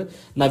ಅಂತ ಹೇಳಿದ್ರೆ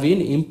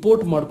ನಾವೇನು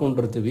import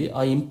ಮಾಡ್ಕೊಂಡಿರ್ತೀವಿ,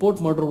 ಆ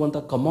import ಮಾಡಿರುವಂಥ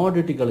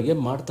ಕಮಾಡಿಟಿಗಳಿಗೆ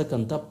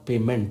ಮಾಡ್ತಕ್ಕಂಥ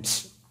payments,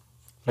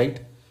 right?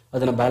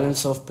 ಅದನ್ನು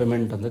ಬ್ಯಾಲೆನ್ಸ್ ಆಫ್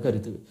ಪೇಮೆಂಟ್ ಅಂತ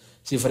ಕರಿತೀವಿ.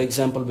 C for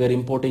example we are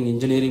importing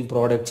engineering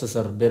products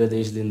sir, ಬೇರೆ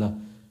ದೇಶದಿಂದ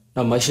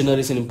ನಾವು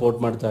ಮಷಿನರೀಸ್ ಇಂಪೋರ್ಟ್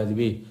ಮಾಡ್ತಾ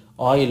ಇದೀವಿ,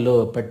 ಆಯಿಲ್,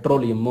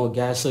 ಪೆಟ್ರೋಲಿಯಮ್ಮು,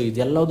 ಗ್ಯಾಸ್,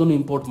 ಇದೆಲ್ಲದನ್ನು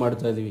ಇಂಪೋರ್ಟ್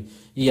ಮಾಡ್ತಾ ಇದೀವಿ.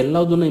 ಈ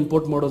ಎಲ್ಲದನ್ನು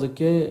ಇಂಪೋರ್ಟ್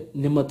ಮಾಡೋದಕ್ಕೆ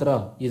ನಿಮ್ಮ ಹತ್ರ,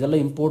 ಇದೆಲ್ಲ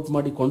ಇಂಪೋರ್ಟ್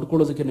ಮಾಡಿ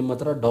ಕೊಂಡ್ಕೊಳ್ಳೋದಕ್ಕೆ ನಿಮ್ಮ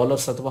ಹತ್ರ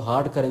ಡಾಲರ್ಸ್ ಅಥವಾ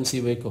ಹಾರ್ಡ್ ಕರೆನ್ಸಿ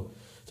ಬೇಕು.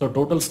 ಸೊ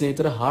ಟೋಟಲ್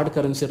ಸ್ನೇಹಿತರೆ ಹಾರ್ಡ್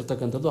ಕರೆನ್ಸಿ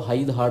ಇರ್ತಕ್ಕಂಥದ್ದು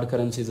 5 ಹಾರ್ಡ್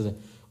ಕರೆನ್ಸಿ ಇದೆ.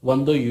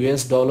 ಒಂದು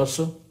US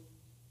ಡಾಲರ್ಸ್,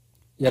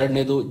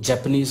 ಎರಡನೇದು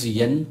ಜಪನೀಸ್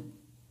ಯೆನ್,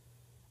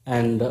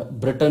 and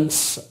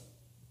Britain's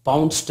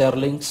pound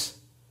ಸ್ಟೆರ್ಲಿಂಗ್ಸ್,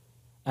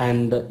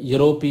 and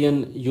European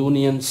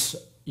unions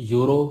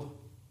euro,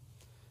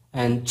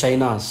 and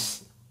China's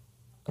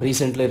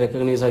recently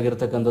recognise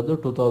ಆಗಿರ್ತಕ್ಕಂಥದ್ದು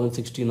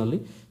 2016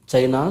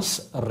 ಚೈನಾಸ್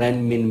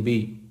ರೆನ್ಮಿನ್ಬಿ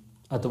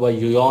ಅಥವಾ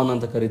ಯುಯಾನ್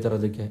ಅಂತ ಕರೀತಾರೆ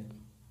ಅದಕ್ಕೆ,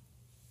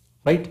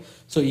 ರೈಟ್?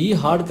 ಸೊ ಈ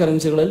ಹಾರ್ಡ್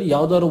ಕರೆನ್ಸಿಗಳಲ್ಲಿ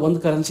ಯಾವ್ದಾದ್ರು ಒಂದು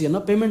ಕರೆನ್ಸಿಯನ್ನ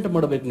ಪೇಮೆಂಟ್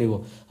ಮಾಡಬೇಕು ನೀವು.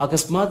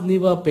 ಅಕಸ್ಮಾತ್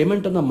ನೀವು ಆ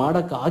ಪೇಮೆಂಟ್ ಅನ್ನ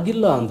ಮಾಡಕ್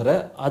ಆಗಿಲ್ಲ ಅಂದ್ರೆ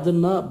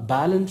ಅದನ್ನ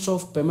ಬ್ಯಾಲೆನ್ಸ್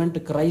ಆಫ್ ಪೇಮೆಂಟ್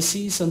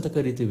ಕ್ರೈಸಿಸ್ ಅಂತ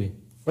ಕರಿತೀವಿ,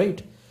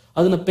 ರೈಟ್?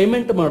 ಅದನ್ನ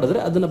ಪೇಮೆಂಟ್ ಮಾಡಿದ್ರೆ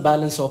ಅದನ್ನ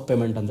ಬ್ಯಾಲೆನ್ಸ್ ಆಫ್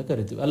ಪೇಮೆಂಟ್ ಅಂತ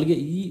ಕರಿತೀವಿ. ಅಲ್ಲಿಗೆ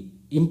ಈ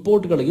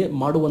ಇಂಪೋರ್ಟ್ಗಳಿಗೆ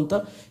ಮಾಡುವಂತ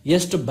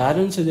ಎಷ್ಟು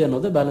ಬ್ಯಾಲೆನ್ಸ್ ಇದೆ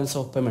ಅನ್ನೋದೇ balance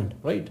of payment,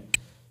 right?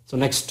 So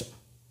next,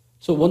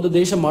 so ಒಂದು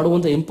ದೇಶ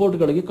ಮಾಡುವಂಥ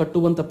ಇಂಪೋರ್ಟ್ಗಳಿಗೆ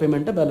ಕಟ್ಟುವಂಥ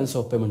payment balance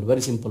of payment.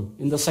 Very simple.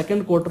 In the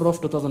second quarter of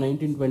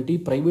 2019-20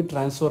 private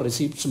transfer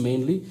ರಿಸೀಪ್ಟ್ಸ್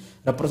mainly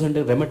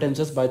represented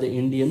remittances by the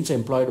Indians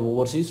employed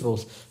overseas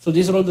rose. So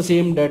these are all the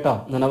same data.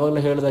 ನಾನು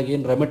ಅವಾಗಲೇ ಹೇಳಿದಾಗ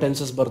ಏನು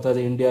remittances ಬರ್ತಾ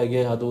ಇದೆ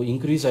ಇಂಡಿಯಾಗೆ, ಅದು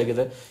ಇನ್ಕ್ರೀಸ್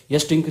ಆಗಿದೆ.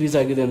 ಎಷ್ಟು ಇನ್ಕ್ರೀಸ್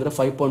ಆಗಿದೆ ಅಂದರೆ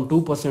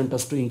 5.2%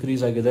 ಅಷ್ಟು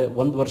ಇನ್ಕ್ರೀಸ್ ಆಗಿದೆ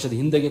ಒಂದು ವರ್ಷದ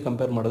ಹಿಂದೆಗೆ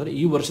ಕಂಪೇರ್ ಮಾಡಿದ್ರೆ.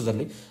 ಈ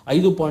ವರ್ಷದಲ್ಲಿ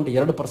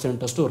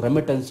 5.2% ಅಷ್ಟು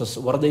ರೆಮಿಟೆನ್ಸಸ್,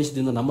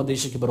 ಹೊರದೇಶದಿಂದ ನಮ್ಮ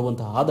ದೇಶಕ್ಕೆ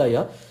ಬರುವಂತಹ ಆದಾಯ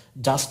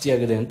ಜಾಸ್ತಿ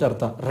ಆಗಿದೆ ಅಂತ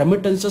ಅರ್ಥ.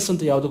 ರೆಮಿಟೆನ್ಸಸ್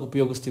ಅಂತ ಯಾವುದಕ್ಕೆ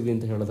ಉಪಯೋಗಿಸ್ತೀವಿ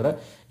ಅಂತ ಹೇಳಿದ್ರೆ,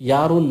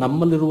 ಯಾರು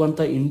ನಮ್ಮಲ್ಲಿರುವಂಥ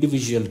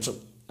ಇಂಡಿವಿಜುವಲ್ಸ್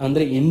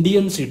ಅಂದರೆ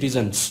ಇಂಡಿಯನ್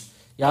ಸಿಟಿಸನ್ಸ್,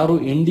 ಯಾರು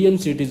ಇಂಡಿಯನ್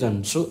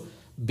ಸಿಟಿಸನ್ಸ್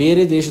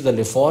ಬೇರೆ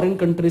ದೇಶದಲ್ಲಿ ಫಾರಿನ್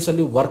ಕಂಟ್ರೀಸ್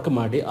ಅಲ್ಲಿ ವರ್ಕ್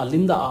ಮಾಡಿ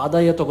ಅಲ್ಲಿಂದ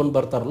ಆದಾಯ ತಗೊಂಡು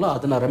ಬರ್ತಾರಲ್ಲ,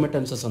 ಅದನ್ನ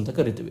ರೆಮಿಟೆನ್ಸಸ್ ಅಂತ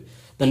ಕರಿತೀವಿ.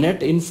 The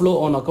net inflow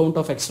on account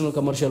of external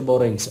commercial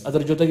ಬೋರಿಂಗ್ಸ್.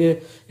 ಅದರ ಜೊತೆಗೆ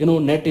ಏನು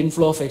net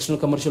inflow of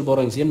external commercial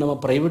ಬೋರಿಂಗ್ಸ್, ಏನು ನಮ್ಮ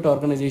ಪ್ರೈವೇಟ್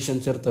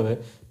ಆರ್ಗನೈಸೇಷನ್ಸ್ ಇರ್ತವೆ,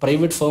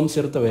 ಪ್ರೈವೇಟ್ ಫರ್ಮ್ಸ್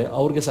ಇರ್ತವೆ,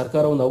 ಅವ್ರಿಗೆ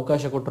ಸರ್ಕಾರ ಒಂದು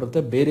ಅವಕಾಶ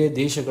ಕೊಟ್ಟಿರುತ್ತೆ, ಬೇರೆ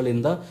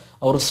ದೇಶಗಳಿಂದ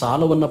ಅವರು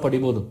ಸಾಲವನ್ನು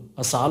ಪಡಿಬೋದು.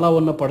 ಆ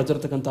ಸಾಲವನ್ನು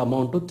ಪಡೆದಿರ್ತಕ್ಕಂಥ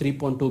ಅಮೌಂಟ್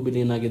 3.2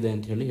 ಬಿಲಿಯನ್ ಆಗಿದೆ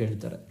ಅಂತ ಹೇಳಿ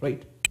ಹೇಳ್ತಾರೆ,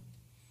 right?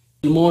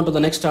 We'll move on to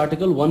the next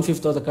article.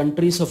 1/5 of the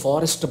country's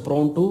forest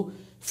prone to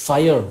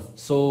fire.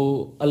 So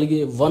ಅಲ್ಲಿಗೆ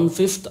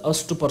 1/5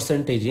 ಅಷ್ಟು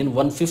ಪರ್ಸೆಂಟೇಜ್, ಏನು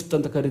 1/5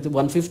 ಅಂತ ಕರಿತೀವಿ,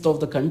 1/5 of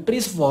the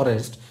countries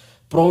forest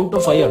prone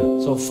to fire.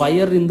 So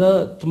fire ಇಂದ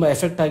ತುಂಬಾ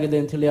ಎಫೆಕ್ಟ್ ಆಗಿದೆ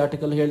ಅಂತ ಹೇಳಿ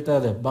ಆರ್ಟಿಕಲ್ ಹೇಳ್ತಾ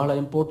ಇದೆ. ಬಹಳ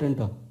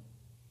ಇಂಪಾರ್ಟೆಂಟ್.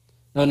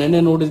 ನಾವು ನಿನ್ನೆ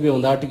ನೋಡಿದ್ವಿ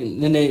ಒಂದು ಆರ್ಟಿಕಲ್,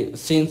 ನಿನ್ನೆ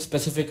ಸೇಮ್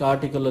ಸ್ಪೆಸಿಫಿಕ್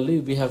ಆರ್ಟಿಕಲ್ ಅಲ್ಲಿ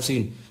we have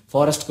seen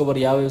forest cover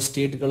ಯಾವ್ಯಾವ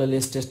ಸ್ಟೇಟ್ಗಳಲ್ಲಿ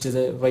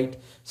ಎಷ್ಟೆಷ್ಟಿದೆ, right?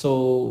 So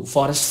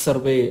forest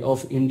survey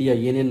of India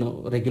ಏನೇನು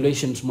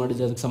ರೆಗ್ಯುಲೇಷನ್ಸ್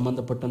ಮಾಡಿದೆ, ಅದಕ್ಕೆ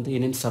ಸಂಬಂಧಪಟ್ಟಂತೆ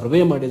ಏನೇನು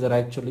ಸರ್ವೆ ಮಾಡಿದ್ದಾರೆ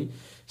ಆಕ್ಚುಲಿ.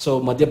 ಸೊ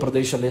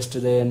ಮಧ್ಯಪ್ರದೇಶಲ್ಲಿ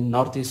ಎಷ್ಟಿದೆ,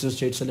 ನಾರ್ತ್ ಈಸ್ಟರ್ನ್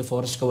ಸ್ಟೇಟ್ಸ್ ಅಲ್ಲಿ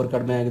ಫಾರೆಸ್ಟ್ ಕವರ್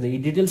ಕಡಿಮೆ ಆಗಿದೆ, ಈ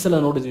ಡೀಟೇಲ್ಸ್ ಎಲ್ಲ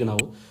ನೋಡಿದ್ವಿ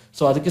ನಾವು.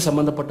 ಸೊ ಅದಕ್ಕೆ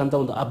ಸಂಬಂಧಪಟ್ಟಂತ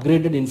ಒಂದು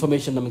ಅಪ್ಗ್ರೇಡೆಡ್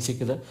ಇನ್ಫಾರ್ಮೇಶನ್ ನಮಗೆ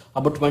ಸಿಕ್ಕಿದೆ.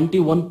 About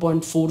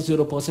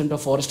 21.40%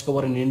 of forest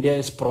cover in India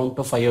is prone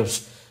to fires.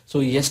 So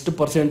ಎಷ್ಟು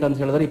ಪರ್ಸೆಂಟ್ ಅಂತ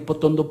ಹೇಳಿದ್ರೆ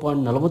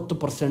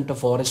 21.40%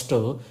 ಫಾರೆಸ್ಟ್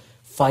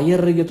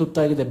ಫೈರ್ಗೆ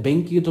ತುತ್ತಾಗಿದೆ,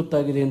 ಬೆಂಕಿಗೆ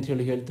ತುತ್ತಾಗಿದೆ ಅಂತ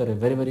ಹೇಳಿ ಹೇಳ್ತಾರೆ.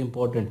 Very very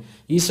important.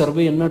 ಈ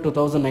ಸರ್ವೆಯನ್ನ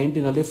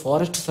 2019 ಅಲ್ಲಿ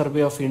ಫಾರೆಸ್ಟ್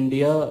ಸರ್ವೆ ಆಫ್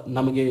ಇಂಡಿಯಾ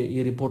ನಮಗೆ ಈ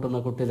ರಿಪೋರ್ಟ್ ಅನ್ನು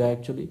ಕೊಟ್ಟಿದೆ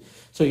actually.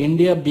 So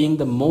India being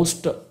the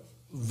most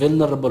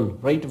ವಿಲ್ನರಬಲ್,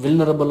 right?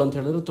 ವಿಲ್ನರಬಲ್ ಅಂತ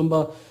ಹೇಳಿದ್ರೆ ತುಂಬಾ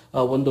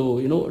ಒಂದು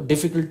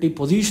ಡಿಫಿಕಲ್ಟಿ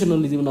ಪೊಸಿಷನ್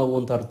ಅಲ್ಲಿ ಇದೀವಿ ನಾವು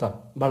ಅಂತ ಅರ್ಥ.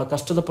 ಬಹಳ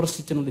ಕಷ್ಟದ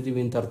ಪರಿಸ್ಥಿತಿನಲ್ಲಿ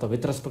ಇದೀವಿ ಅಂತ ಅರ್ಥ.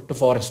 ವಿತ್ ರೆಸ್ಪೆಕ್ಟ್ ಟು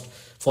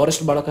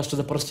ಫಾರೆಸ್ಟ್ ಬಹಳ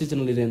ಕಷ್ಟದ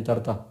ಪರಿಸ್ಥಿತಿನಲ್ಲಿ ಇದೆ ಅಂತ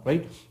ಅರ್ಥ,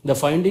 right? The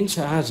findings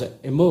has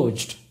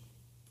emerged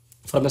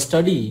from a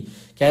study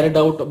carried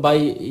out by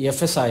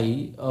FSI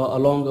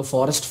along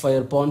forest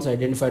fire ponds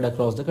identified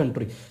across the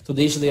country. So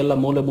ದೇಶದ ಎಲ್ಲ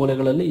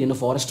ಮೂಲೆಗಳಲ್ಲಿ ಏನು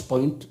ಫಾರೆಸ್ಟ್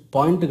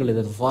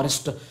ಪಾಯಿಂಟ್ಗಳಿದೆ,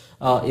 ಫಾರೆಸ್ಟ್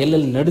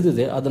ಎಲ್ಲೆಲ್ಲಿ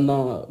ನಡೆದಿದೆ ಅದನ್ನ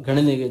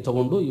ಗಣನೆಗೆ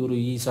ತಗೊಂಡು ಇವರು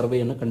ಈ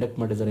ಸರ್ವೆಯನ್ನು ಕಂಡಕ್ಟ್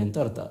ಮಾಡಿದ್ದಾರೆ ಅಂತ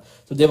ಅರ್ಥ.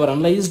 So they were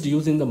analysed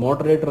using the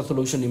moderate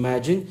resolution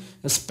imaging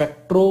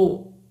spectro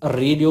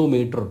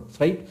ರೇಡಿಯೋಮೀಟರ್,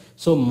 right?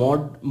 So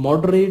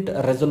moderate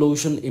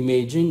resolution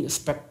imaging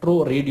spectro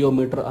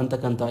ರೇಡಿಯೋಮೀಟರ್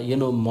ಅಂತಕ್ಕಂಥ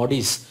ಏನು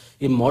ಮಾಡೀಸ್,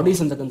 ಈ ಮಾಡೀಸ್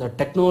ಅಂತಕ್ಕಂಥ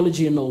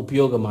ಟೆಕ್ನಾಲಜಿಯನ್ನು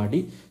ಉಪಯೋಗ ಮಾಡಿ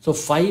ಸೊ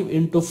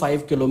 5x5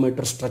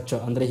 ಕಿಲೋಮೀಟರ್ ಸ್ಟ್ರೆಚ್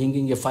ಅಂದರೆ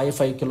ಹಿಂಗೆ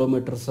 5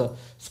 ಕಿಲೋಮೀಟರ್ಸ್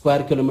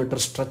ಸ್ಕ್ವೇರ್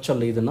ಕಿಲೋಮೀಟರ್ ಸ್ಟ್ರೆಚ್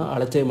ಅಲ್ಲಿ ಇದನ್ನ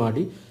ಅಳತೆ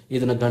ಮಾಡಿ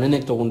ಇದನ್ನ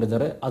ಗಣನೆಗೆ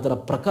ತಗೊಂಡಿದ್ದಾರೆ. ಅದರ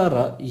ಪ್ರಕಾರ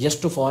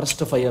ಎಷ್ಟು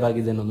ಫಾರೆಸ್ಟ್ ಫೈರ್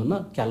ಆಗಿದೆ ಅನ್ನೋದನ್ನ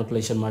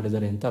ಕ್ಯಾಲ್ಕುಲೇಷನ್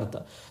ಮಾಡಿದ್ದಾರೆ ಅಂತ ಅರ್ಥ.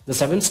 The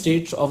 7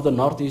 states of the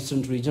north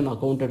eastern region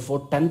accountant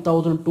for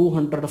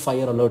 10,200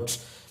 fire alerts.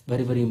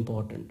 Very very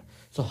important.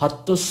 So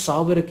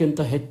 10,000ಕ್ಕಿಂತ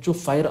ಹೆಚ್ಚು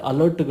ಫೈರ್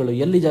ಅಲರ್ಟ್ಗಳು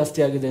ಎಲ್ಲಿ ಜಾಸ್ತಿ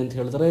ಆಗಿದೆ ಅಂತ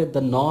ಹೇಳಿದ್ರೆ the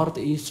north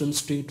eastern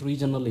state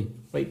region ಅಲ್ಲಿ,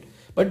 right?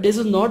 But this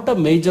is not a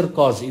major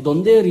cause.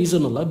 ಇದೊಂದೇ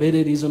ರೀಸನ್ ಅಲ್ಲ, ಬೇರೆ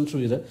ರೀಸನ್ಸು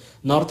ಇದೆ.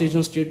 ನಾರ್ತ್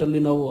ಈಸ್ಟರ್ನ್ ಸ್ಟೇಟ್ ಅಲ್ಲಿ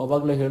ನಾವು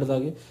ಅವಾಗಲೇ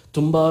ಹೇಳಿದಾಗೆ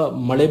ತುಂಬಾ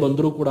ಮಳೆ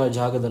ಬಂದರೂ ಕೂಡ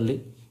ಜಾಗದಲ್ಲಿ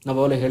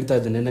ನಾವಾಗಲೇ ಹೇಳ್ತಾ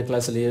ಇದ್ದೆ ನಿನ್ನೆ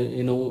ಕ್ಲಾಸಲ್ಲಿ,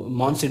 ಏನು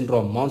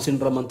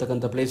ಮಾನ್ಸಿನ್ಡ್ರಾಮ್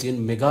ಅಂತಕ್ಕಂಥ ಪ್ಲೇಸ್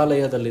ಏನು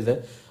ಮೇಘಾಲಯದಲ್ಲಿದೆ,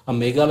 ಆ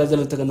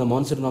ಮೇಘಾಲಯದಲ್ಲಿರ್ತಕ್ಕಂಥ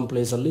ಮಾನ್ಸಿನ್ಡ್ರಾಮ್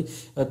ಪ್ಲೇಸಲ್ಲಿ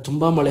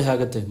ತುಂಬ ಮಳೆ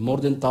ಆಗುತ್ತೆ,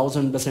 ಮೋರ್ ದೆನ್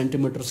 1000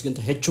 ಸೆಂಟಿಮೀಟರ್ಸ್ಗಿಂತ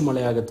ಹೆಚ್ಚು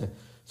ಮಳೆ ಆಗುತ್ತೆ.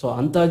 ಸೊ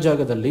ಅಂಥ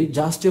ಜಾಗದಲ್ಲಿ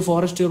ಜಾಸ್ತಿ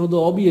ಫಾರೆಸ್ಟ್ ಇರೋದು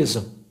ಆಬ್ವಿಯಸ್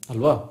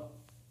ಅಲ್ವಾ,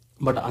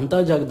 ಬಟ್ ಅಂಥ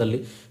ಜಾಗದಲ್ಲಿ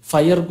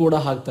ಫೈರ್ ಕೂಡ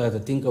ಆಗ್ತಾ ಇದೆ.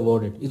 Think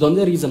about it.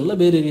 ಇದೊಂದೇ ರೀಸನ್ ಅಲ್ಲ,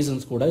 ಬೇರೆ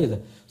ರೀಸನ್ಸ್ ಕೂಡ ಇದೆ.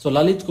 So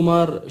Lalit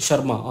Kumar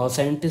Sharma,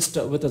 scientist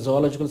with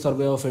geological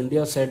survey of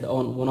India, shed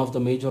on one of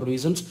the major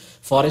reasons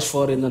forest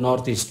fire in the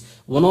north East.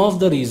 One of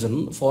the reason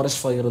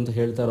forest fire ಅಂತ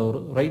ಹೇಳ್ತಾರೆ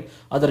ಅವರು, right.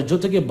 ಅದರ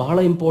ಜೊತೆಗೆ ಬಹಳ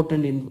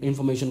ಇಂಪಾರ್ಟೆಂಟ್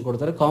ಇನ್ಫಾರ್ಮೇಶನ್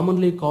ಕೊಡ್ತಾರೆ,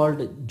 ಕಾಮನ್ಲಿ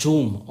ಕಾಲ್ಡ್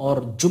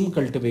ಜುಮ್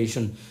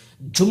cultivation.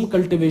 ಜುಮ್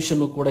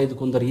cultivation ಕೂಡ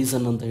ಇದಕ್ಕೊಂದು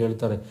ರೀಸನ್ ಅಂತ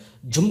ಹೇಳ್ತಾರೆ.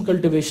 ಜುಮ್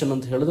ಕಲ್ಟಿವೇಶನ್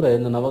ಅಂತ ಹೇಳಿದ್ರೆ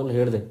ನಾನು ಅವಾಗಲೇ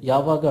ಹೇಳಿದೆ,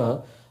 ಯಾವಾಗ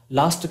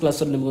ಲಾಸ್ಟ್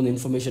ಕ್ಲಾಸಲ್ಲಿ ನಿಮ್ಗೊಂದು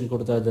ಇನ್ಫಾರ್ಮೇಶನ್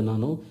ಕೊಡ್ತಾ ಇದ್ದೆ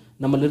ನಾನು,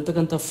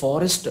 ನಮ್ಮಲ್ಲಿರ್ತಕ್ಕಂಥ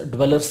ಫಾರೆಸ್ಟ್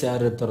ಡ್ವೆಲ್ಲರ್ಸ್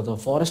ಯಾರು ಇರ್ತಾರೋ,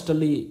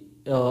 ಫಾರೆಸ್ಟಲ್ಲಿ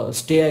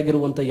ಸ್ಟೇ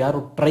ಆಗಿರುವಂಥ ಯಾರು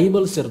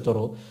ಟ್ರೈಬಲ್ಸ್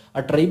ಇರ್ತಾರೋ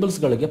ಆ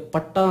ಟ್ರೈಬಲ್ಸ್ಗಳಿಗೆ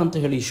ಪಟ್ಟ ಅಂತ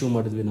ಹೇಳಿ ಇಶ್ಯೂ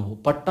ಮಾಡಿದ್ವಿ ನಾವು.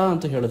 ಪಟ್ಟ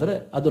ಅಂತ ಹೇಳಿದ್ರೆ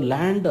ಅದು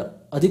ಲ್ಯಾಂಡ್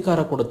ಅಧಿಕಾರ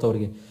ಕೊಡುತ್ತೆ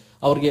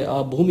ಅವ್ರಿಗೆ ಆ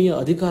ಭೂಮಿಯ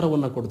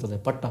ಅಧಿಕಾರವನ್ನು ಕೊಡ್ತದೆ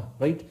ಪಟ್ಟ,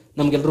 ರೈಟ್.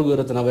 ನಮ್ಗೆಲ್ರಿಗೂ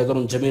ಇರುತ್ತೆ, ನಾವು ಯಾವ್ದಾದ್ರು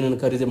ಒಂದು ಜಮೀನನ್ನು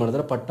ಖರೀದಿ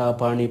ಮಾಡಿದ್ರೆ ಪಟ್ಟ,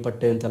 ಪಾಣಿ,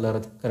 ಪಟ್ಟೆ ಅಂತೆಲ್ಲ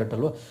ಇರುತ್ತೆ, ಕರೆಕ್ಟ್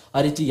ಅಲ್ವಾ.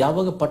 ಆ ರೀತಿ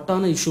ಯಾವಾಗ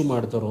ಪಟ್ಟಾನ ಇಶ್ಯೂ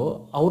ಮಾಡ್ತಾರೋ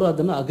ಅವರು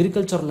ಅದನ್ನು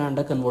ಅಗ್ರಿಕಲ್ಚರ್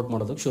ಲ್ಯಾಂಡಾಗಿ ಕನ್ವರ್ಟ್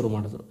ಮಾಡೋದಕ್ಕೆ ಶುರು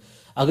ಮಾಡಿದ್ರು.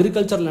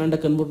 ಅಗ್ರಿಕಲ್ಚರ್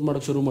ಲ್ಯಾಂಡಾಗಿ ಕನ್ವರ್ಟ್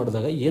ಮಾಡೋಕ್ಕೆ ಶುರು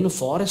ಮಾಡಿದಾಗ ಏನು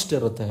ಫಾರೆಸ್ಟ್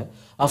ಇರುತ್ತೆ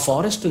ಆ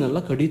ಫಾರೆಸ್ಟ್ನೆಲ್ಲ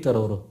ಕಡಿತಾರೆ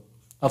ಅವರು.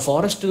 ಆ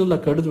ಫಾರೆಸ್ಟ್ನೆಲ್ಲ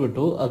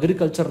ಕಡಿದ್ಬಿಟ್ಟು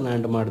ಅಗ್ರಿಕಲ್ಚರ್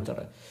ಲ್ಯಾಂಡ್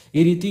ಮಾಡ್ತಾರೆ.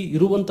 ಈ ರೀತಿ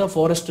ಇರುವಂಥ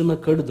ಫಾರೆಸ್ಟನ್ನು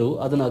ಕಡಿದು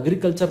ಅದನ್ನು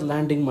ಅಗ್ರಿಕಲ್ಚರ್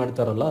ಲ್ಯಾಂಡಿಂಗ್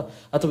ಮಾಡ್ತಾರಲ್ಲ,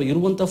 ಅಥವಾ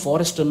ಇರುವಂಥ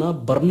ಫಾರೆಸ್ಟನ್ನು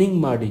ಬರ್ನಿಂಗ್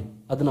ಮಾಡಿ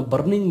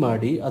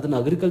ಅದನ್ನು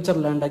ಅಗ್ರಿಕಲ್ಚರ್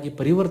ಲ್ಯಾಂಡ್ ಆಗಿ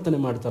ಪರಿವರ್ತನೆ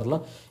ಮಾಡ್ತಾರಲ್ಲ,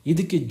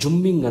 ಇದಕ್ಕೆ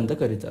ಜುಮ್ಮಿಂಗ್ ಅಂತ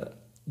ಕರೀತಾರೆ.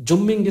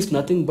 ಜುಮ್ಮಿಂಗ್ is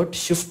nothing but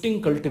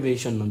shifting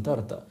cultivation ಅಂತ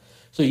ಅರ್ಥ.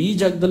 ಸೊ ಈ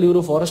ಜಾಗದಲ್ಲಿ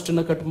ಇವರು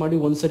ಫಾರೆಸ್ಟನ್ನು ಕಟ್ ಮಾಡಿ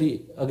ಒಂದ್ಸರಿ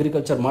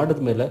ಅಗ್ರಿಕಲ್ಚರ್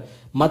ಮಾಡಿದ್ಮೇಲೆ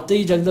ಮತ್ತೆ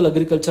ಈ ಜಾಗದಲ್ಲಿ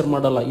ಅಗ್ರಿಕಲ್ಚರ್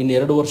ಮಾಡಲ್ಲ, ಇನ್ನು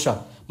 2 ವರ್ಷ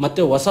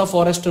ಮತ್ತೆ ಹೊಸ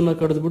ಫಾರೆಸ್ಟನ್ನು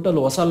ಕಡಿದ್ಬಿಟ್ಟು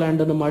ಅಲ್ಲಿ ಹೊಸ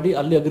ಲ್ಯಾಂಡನ್ನು ಮಾಡಿ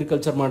ಅಲ್ಲಿ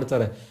ಅಗ್ರಿಕಲ್ಚರ್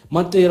ಮಾಡ್ತಾರೆ.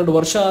 ಮತ್ತೆ 2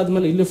 ವರ್ಷ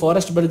ಆದಮೇಲೆ ಇಲ್ಲಿ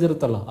ಫಾರೆಸ್ಟ್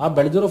ಬೆಳೆದಿರುತ್ತಲ್ಲ, ಆ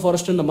ಬೆಳೆದಿರೋ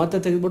ಫಾರೆಸ್ಟನ್ನು ಮತ್ತೆ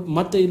ತೆಗೆದ್ಬಿಟ್ಟು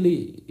ಮತ್ತೆ ಇಲ್ಲಿ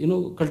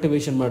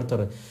ಕಲ್ಟಿವೇಶನ್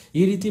ಮಾಡ್ತಾರೆ.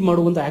 ಈ ರೀತಿ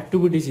ಮಾಡುವಂಥ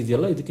ಆಕ್ಟಿವಿಟೀಸ್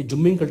ಇದೆಯಲ್ಲ, ಇದಕ್ಕೆ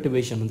ಜುಮ್ಮಿಂಗ್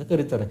ಕಲ್ಟಿವೇಶನ್ ಅಂತ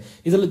ಕರೀತಾರೆ.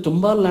 ಇದರಲ್ಲಿ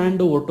ತುಂಬ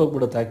ಲ್ಯಾಂಡ್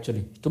ಹೊರಟೋಗ್ಬಿಡುತ್ತೆ,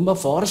 ಆ್ಯಕ್ಚುಲಿ ತುಂಬ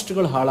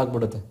ಫಾರೆಸ್ಟ್ಗಳು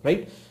ಹಾಳಾಗ್ಬಿಡುತ್ತೆ,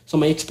 right. So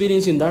my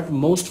experience in that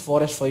most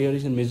forest fire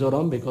is in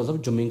Mizoram because of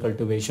ಜುಮ್ಮಿಂಗ್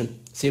cultivation.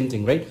 Same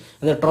thing, right.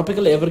 ಅಂದರೆ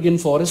tropical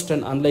evergreen forest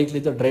and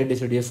unlikely the dry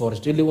deciduous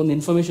forest. ಇಲ್ಲಿ ಒಂದು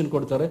ಇನ್ಫಾರ್ಮೇಶನ್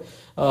ಕೊಡ್ತಾರೆ,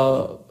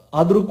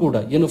 ಆದರೂ ಕೂಡ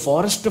ಏನು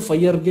ಫಾರೆಸ್ಟ್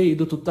ಫೈರ್ಗೆ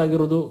ಇದು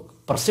ತುತ್ತಾಗಿರೋದು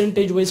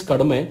ಪರ್ಸೆಂಟೇಜ್ ವೈಸ್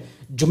ಕಡಿಮೆ,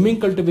 ಜುಮ್ಮಿಂಗ್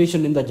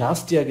ಕಲ್ಟಿವೇಶನ್ ಇಂದ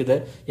ಜಾಸ್ತಿ ಆಗಿದೆ.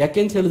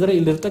 ಯಾಕೆಂತ ಹೇಳಿದ್ರೆ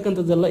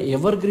ಇಲ್ಲಿರ್ತಕ್ಕಂಥದ್ದೆಲ್ಲ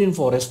ಎವರ್ಗ್ರೀನ್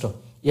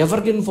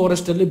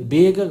ಫಾರೆಸ್ಟ್ ಅಲ್ಲಿ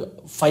ಬೇಗ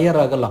ಫೈರ್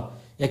ಆಗಲ್ಲ.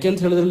 ಯಾಕೆಂತ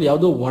ಹೇಳಿದ್ರೆ ಇಲ್ಲಿ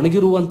ಯಾವುದೋ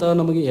ಒಣಗಿರುವಂಥ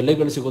ನಮಗೆ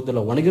ಎಲೆಗಳು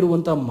ಸಿಗೋದಿಲ್ಲ,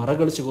 ಒಣಗಿರುವಂಥ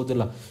ಮರಗಳು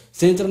ಸಿಗೋದಿಲ್ಲ.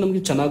 ಸ್ನೇಹಿತರೆ,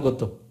 ನಮಗೆ ಚೆನ್ನಾಗಿ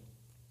ಗೊತ್ತು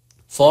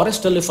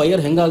ಫಾರೆಸ್ಟ್ ಅಲ್ಲಿ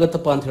ಫೈರ್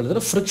ಹೆಂಗಾಗತ್ತಪ್ಪ ಅಂತ ಹೇಳಿದ್ರೆ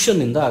ಫ್ರಿಕ್ಷನ್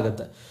ಇಂದ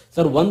ಆಗುತ್ತೆ.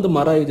 ಸರ್, ಒಂದು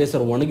ಮರ ಇದೆ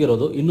ಸರ್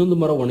ಒಣಗಿರೋದು, ಇನ್ನೊಂದು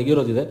ಮರ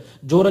ಒಣಗಿರೋದಿದೆ,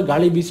 ಜೋರ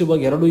ಗಾಳಿ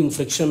ಬೀಸುವಾಗ ಎರಡು ಹಿಂಗ್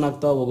ಫ್ರಿಕ್ಷನ್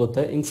ಆಗ್ತಾ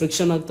ಹೋಗುತ್ತೆ, ಹಿಂಗ್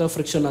ಫ್ರಿಕ್ಷನ್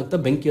ಆಗ್ತಾ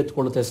ಬೆಂಕಿ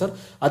ಎತ್ಕೊಳ್ಳುತ್ತೆ ಸರ್,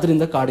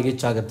 ಅದರಿಂದ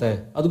ಕಾಡ್ಗಿಚ್ಚಾಗತ್ತೆ,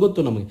 ಅದು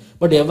ಗೊತ್ತು ನಮಗೆ.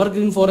 ಬಟ್ ಎವರ್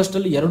ಗ್ರೀನ್ ಫಾರೆಸ್ಟ್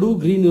ಅಲ್ಲಿ ಎರಡೂ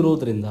ಗ್ರೀನ್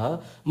ಇರೋದ್ರಿಂದ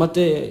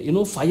ಮತ್ತೆ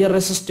ಫೈರ್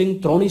ರೆಸಿಸ್ಟಿಂಗ್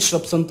ಥ್ರೋನಿ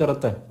ಶ್ರಬ್ಸ್ ಅಂತ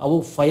ಇರುತ್ತೆ, ಅವು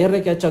ಫೈರ್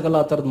ಕ್ಯಾಚ್ ಆಗಲ್ಲ.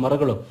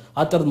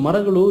 ಆ ಥರದ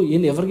ಮರಗಳು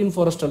ಏನು ಎವರ್ ಗ್ರೀನ್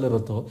ಫಾರೆಸ್ಟ್ ಅಲ್ಲಿ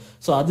ಇರುತ್ತೋ,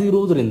 ಸೊ ಅದು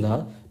ಇರುವುದರಿಂದ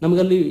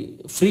ನಮಗಲ್ಲಿ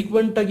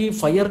ಫ್ರೀಕ್ವೆಂಟ್ ಆಗಿ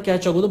ಫೈರ್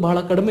ಕ್ಯಾಚ್ ಆಗೋದು ಬಹಳ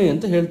ಕಡಿಮೆ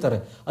ಅಂತ ಹೇಳ್ತಾರೆ.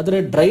 ಆದರೆ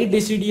ಡ್ರೈ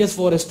ಡೆಸಿಡಿಯಸ್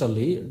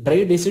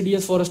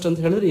ಫಾರೆಸ್ಟ್ ಅಂತ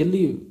ಹೇಳಿದ್ರೆ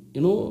ಎಲ್ಲಿ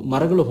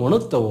ಮರಗಳು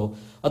ಒಣಗ್ತವೋ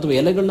ಅಥವಾ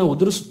ಎಲೆಗಳನ್ನ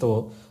ಉದುರಿಸುತ್ತವೋ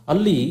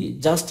ಅಲ್ಲಿ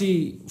ಜಾಸ್ತಿ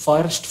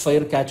ಫಾರೆಸ್ಟ್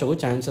ಫೈರ್ ಕ್ಯಾಚ್ ಆಗೋ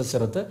ಚಾನ್ಸಸ್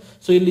ಇರುತ್ತೆ.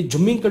 ಸೊ ಇಲ್ಲಿ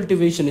ಜುಮ್ಮಿಂಗ್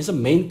ಕಲ್ಟಿವೇಶನ್ ಇಸ್ ಅ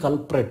ಮೈನ್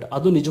ಕಲ್ಪ್ರೆಟ್,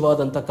 ಅದು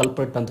ನಿಜವಾದಂಥ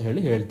ಕಲ್ಪ್ರೆಟ್ ಅಂತ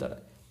ಹೇಳ್ತಾರೆ.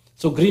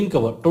 ಸೊ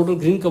ಟೋಟಲ್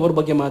ಗ್ರೀನ್ ಕವರ್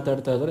ಬಗ್ಗೆ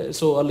ಮಾತಾಡ್ತಾ ಇದ್ದಾರೆ.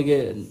 ಸೊ ಅಲ್ಲಿಗೆ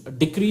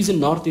decrease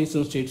in north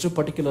eastern States,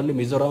 particularly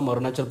Mizoram,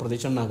 Arunachal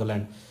Pradesh,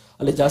 Nagaland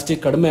ಅಲ್ಲಿ ಜಾಸ್ತಿ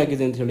ಕಡಿಮೆ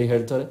ಆಗಿದೆ ಅಂತ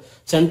ಹೇಳ್ತಾರೆ.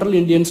 Central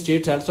Indian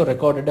States also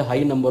recorded high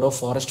number of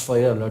forest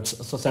fire alerts.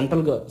 So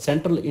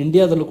central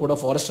ಇಂಡಿಯಾದಲ್ಲೂ ಕೂಡ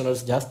ಫಾರೆಸ್ಟ್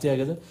ಅಲರ್ಟ್ಸ್ ಜಾಸ್ತಿ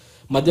ಆಗಿದೆ.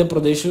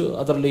 ಮಧ್ಯಪ್ರದೇಶ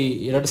ಅದರಲ್ಲಿ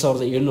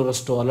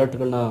 2700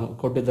 ಅಲರ್ಟ್ಗಳನ್ನ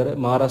ಕೊಟ್ಟಿದ್ದಾರೆ,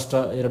 ಮಹಾರಾಷ್ಟ್ರ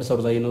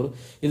 2500.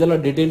 ಇದೆಲ್ಲ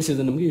ಡೀಟೇಲ್ಸ್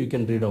ಇದೆ ನಿಮಗೆ, you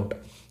can read out.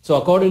 So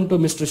according to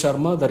Mr.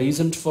 Sharma, the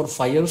reasons for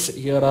fires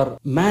here are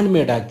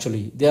man-made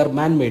actually. They are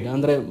man-made.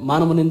 ಅಂದ್ರೆ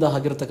ಮಾನವನಿಂದ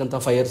ಆಗಿರತಕ್ಕಂಥ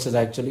ಫೈರ್ಸ್ ಇದೆ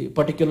ಆಕ್ಚುಲಿ.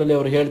 ಪರ್ಟಿಕ್ಯುಲರ್ಲಿ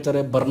ಅವರು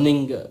ಹೇಳ್ತಾರೆ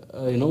ಬರ್ನಿಂಗ್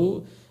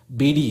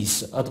ಬೀಡೀಸ್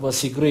ಅಥವಾ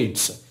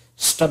cigarettes,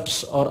 stubs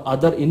R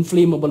other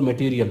inflammable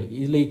material.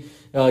 ಇಲ್ಲಿ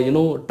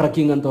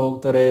trekking ಅಂತ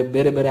ಹೋಗ್ತಾರೆ,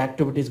 ಬೇರೆ ಬೇರೆ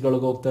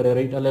ಆಕ್ಟಿವಿಟೀಸ್ಗಳಿಗೆ ಹೋಗ್ತಾರೆ,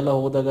 ರೈಟ್. ಅಲ್ಲೆಲ್ಲ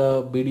ಹೋದಾಗ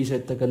ಬೀಡೀಸ್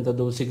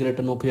ಎತ್ತಕ್ಕಂಥದ್ದು,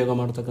 ಸಿಗರೇಟನ್ನು ಉಪಯೋಗ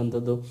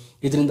ಮಾಡ್ತಕ್ಕಂಥದ್ದು,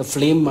 ಇದರಿಂದ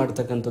ಫ್ಲೇಮ್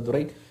ಮಾಡ್ತಕ್ಕಂಥದ್ದು,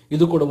 ರೈಟ್.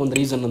 ಇದು ಕೂಡ ಒಂದು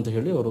ರೀಸನ್ ಅಂತ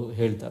ಹೇಳಿ ಅವರು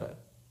ಹೇಳ್ತಾರೆ.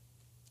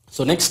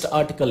 So next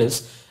article is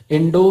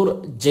Indore,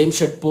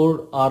 Jamshedpur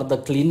are the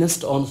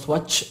cleanest on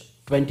Swachh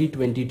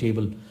 2020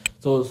 table.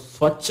 So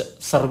Swachh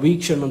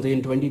Sarvekshan ಅಂತ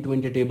ಏನು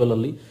 2020 ಟೇಬಲ್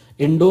ಅಲ್ಲಿ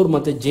ಇಂಡೋರ್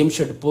ಮತ್ತೆ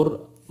ಜೇಮ್ಶೆಡ್ಪುರ್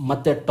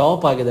ಮತ್ತೆ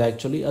ಟಾಪ್ ಆಗಿದೆ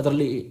ಆಕ್ಚುಲಿ.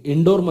 ಅದರಲ್ಲಿ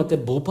ಇಂಡೋರ್ ಮತ್ತೆ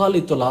ಭೋಪಾಲ್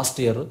ಇತ್ತು ಲಾಸ್ಟ್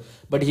ಇಯರ್,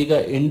 ಬಟ್ ಈಗ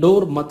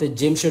ಇಂಡೋರ್ ಮತ್ತೆ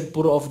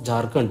ಜೇಮ್ಶೆಡ್ಪುರ್ ಆಫ್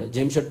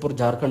ಜೇಮ್ಶೆಡ್ಪುರ್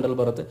ಜಾರ್ಖಂಡ್ ಅಲ್ಲಿ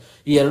ಬರುತ್ತೆ.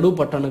 ಈ ಎರಡೂ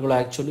ಪಟ್ಟಣಗಳು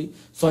ಆಕ್ಚುಲಿ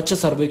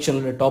ಸ್ವಚ್ಛ ಸರ್ವೇಕ್ಷನ್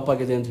ಅಲ್ಲಿ ಟಾಪ್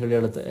ಆಗಿದೆ ಅಂತ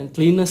ಹೇಳುತ್ತೆ. And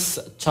cleanness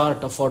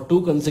chart for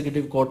 2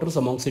 consecutive quarters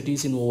among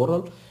cities in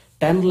overall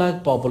 10 lakh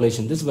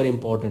population. This is very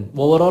important.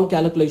 Overall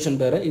calculation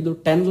ಬೇರೆ, ಇದು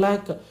 10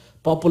 lakh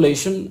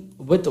population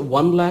with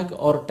 1 lakh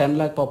or 10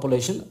 lakh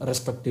population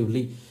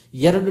respectively.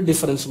 ಎರಡು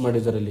ಡಿಫರೆನ್ಸ್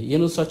ಮಾಡಿದ್ದಾರೆ ಇಲ್ಲಿ.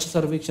 ಏನು ಸ್ವಚ್ಛ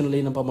ಸರ್ವೇಕ್ಷನ್ ಅಲ್ಲಿ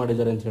ಏನಪ್ಪಾ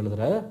ಮಾಡಿದ್ದಾರೆ ಅಂತ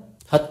ಹೇಳಿದ್ರೆ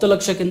 10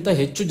 ಲಕ್ಷಕ್ಕಿಂತ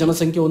ಹೆಚ್ಚು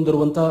ಜನಸಂಖ್ಯೆ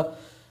ಹೊಂದಿರುವಂತ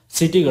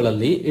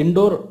ಸಿಟಿಗಳಲ್ಲಿ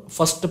ಇಂಡೋರ್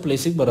ಫಸ್ಟ್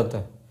ಪ್ಲೇಸಿಗೆ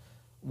ಬರುತ್ತೆ.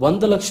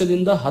 1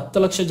 ಲಕ್ಷದಿಂದ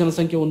 10 ಲಕ್ಷ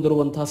ಜನಸಂಖ್ಯೆ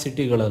ಹೊಂದಿರುವಂತಹ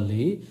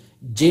ಸಿಟಿಗಳಲ್ಲಿ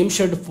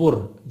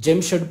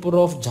ಜೆಮ್ಶೆಡ್ಪುರ್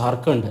ಆಫ್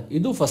ಜಾರ್ಖಂಡ್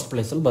ಇದು ಫಸ್ಟ್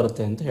ಪ್ಲೇಸ್ ಅಲ್ಲಿ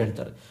ಬರುತ್ತೆ ಅಂತ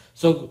ಹೇಳ್ತಾರೆ.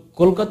 So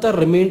Kolkata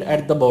remained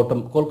at the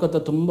bottom,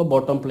 Kolkata ತುಂಬಾ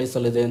ಬಾಟಮ್ ಪ್ಲೇಸ್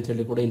ಅಲ್ಲಿ ಇದೆ ಅಂತ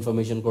ಹೇಳಿ ಕೂಡ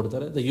ಇನ್ಫಾರ್ಮೇಶನ್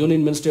ಕೊಡ್ತಾರೆ. The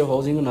union ministry of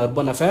housing and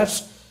urban affairs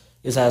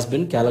has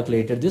been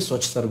calculated this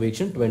Swachh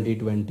Sarvekshan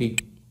 2020.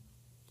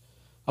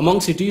 Among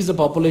cities, the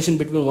population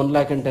between 1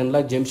 lakh and 10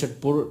 lakh,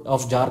 Jamshedpur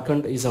of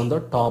Jharkhand is on the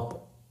top,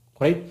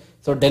 right?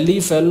 So Delhi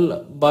fell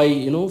by,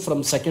 from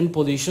second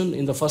position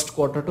in the first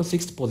quarter to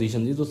sixth position.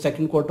 This was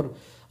second quarter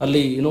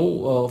ಅಲ್ಲಿ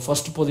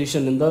first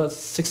position ಇಂದ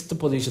sixth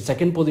position,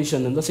 second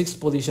position ಇಂದ sixth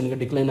ಪೊಸಿಷನ್ಗೆ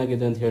decline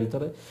ಆಗಿದೆ ಅಂತ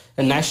ಹೇಳ್ತಾರೆ.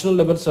 National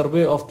level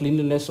survey of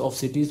cleanliness of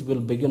cities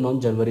will begin on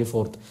January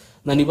 4th.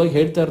 ನಾನು ಇವಾಗ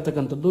ಹೇಳ್ತಾ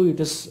ಇರ್ತಕ್ಕಂಥದ್ದು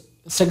ಇಟ್ ಇಸ್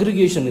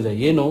ಸೆಗ್ರಿಗೇಷನ್ ಇದೆ.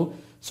 ಏನು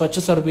ಸ್ವಚ್ಛ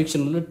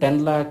ಸರ್ವೇಕ್ಷಣದಲ್ಲಿ 10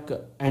 lakh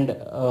ಅಂಡ್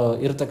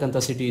ಇರತಕ್ಕಂಥ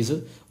cities,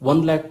 1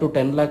 lakh to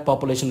 10 lakh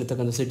population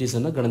ಇರ್ತಕ್ಕಂಥ ಸಿಟೀಸ್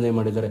ಅನ್ನ ಗಣನೆ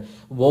ಮಾಡಿದ್ದಾರೆ.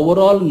 Over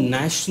all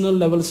national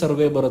level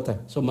survey ಬರುತ್ತೆ.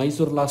 So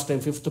Mysuru last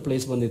time 5th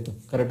place ಬಂದಿತ್ತು,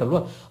 ಕರೆಕ್ಟ್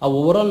ಅಲ್ವಾ? ಆ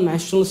over all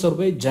national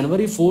survey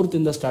January 4th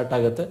ಇಂದ ಸ್ಟಾರ್ಟ್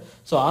ಆಗುತ್ತೆ.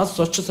 ಸೊ ಆ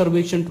ಸ್ವಚ್ಛ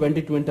ಸರ್ವೇಕ್ಷಣ್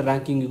 2020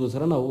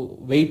 ರ್ಯಾಂಕಿಂಗಿಗೋಸ್ಕರ ನಾವು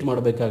ವೆಯ್ಟ್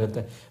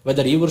ಮಾಡಬೇಕಾಗತ್ತೆ.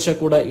 ವೆದರ್ ಈ ವರ್ಷ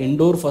ಕೂಡ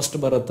ಇಂಡೋರ್ ಫಸ್ಟ್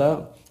ಬರುತ್ತಾ,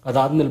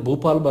 ಅದಾದ್ಮೇಲೆ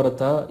ಭೂಪಾಲ್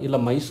ಬರುತ್ತಾ, ಇಲ್ಲ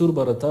ಮೈಸೂರು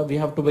ಬರುತ್ತಾ, we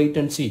have to wait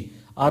and C.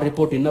 ಆ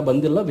ರಿಪೋರ್ಟ್ ಇನ್ನ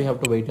ಬಂದಿಲ್ಲ, we have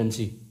to wait and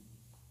C.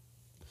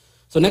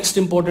 So next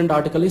important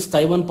article is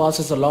Taiwan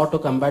passes a law to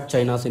combat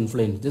China's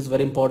influence. This is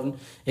very important.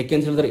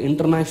 ಯಾಕೆಂತ ಹೇಳಿದ್ರೆ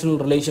ಇಂಟರ್ನ್ಯಾಷನಲ್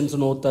ರಿಲೇಷನ್ಸ್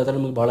ಓದ್ತಾ ಇದ್ರೆ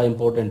ನಿಮಗೆ ಬಹಳ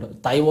important.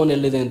 Taiwan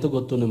ಎಲ್ಲಿದೆ ಅಂತ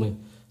ಗೊತ್ತು ನಿಮಗೆ.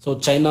 ಸೊ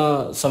ಚೈನಾ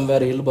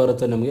ಸಮ್ವೇರ್ ಇಲ್ಲಿ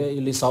ಬರುತ್ತೆ ನಮಗೆ.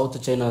 ಇಲ್ಲಿ ಸೌತ್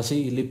ಚೈನಾ ಸಿ,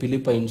 ಇಲ್ಲಿ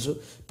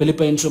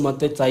ಫಿಲಿಪೈನ್ಸ್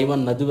ಮತ್ತೆ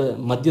ತೈವಾನ್ ನದಿ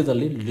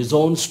ಮಧ್ಯದಲ್ಲಿ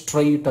ಲಿಝೋನ್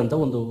ಸ್ಟ್ರೈಟ್ ಅಂತ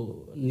ಒಂದು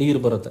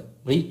ನೀರು ಬರುತ್ತೆ.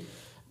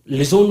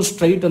 ಲಿಝೋನ್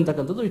ಸ್ಟ್ರೈಟ್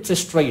ಅಂತಕ್ಕಂಥದ್ದು it's A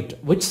straight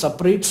which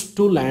separates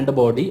to land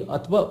body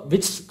ಅಥವಾ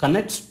which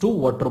connects to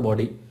water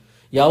body.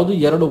 ಯಾವುದು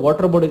ಎರಡು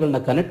ವಾಟರ್ ಬಾಡಿಗಳನ್ನ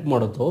ಕನೆಕ್ಟ್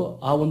ಮಾಡುತ್ತೋ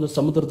ಆ ಒಂದು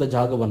ಸಮುದ್ರದ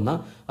ಜಾಗವನ್ನ,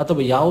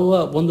 ಅಥವಾ ಯಾವ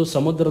ಒಂದು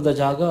ಸಮುದ್ರದ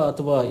ಜಾಗ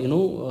ಅಥವಾ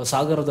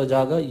ಸಾಗರದ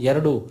ಜಾಗ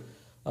ಎರಡು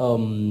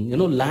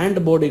ಲ್ಯಾಂಡ್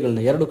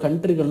ಬಾಡಿಗಳನ್ನ, ಎರಡು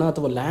ಕಂಟ್ರಿಗಳನ್ನ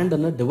ಅಥವಾ ಲ್ಯಾಂಡ್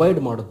ಅನ್ನ ಡಿವೈಡ್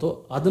ಮಾಡುತ್ತೋ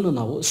ಅದನ್ನು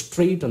ನಾವು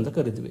ಸ್ಟ್ರೈಟ್ ಅಂತ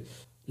ಕರಿತೀವಿ.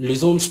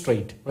 ಲಿಝೋನ್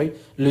straight, right?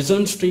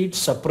 ಲಿಝೋನ್ straight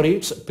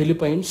separates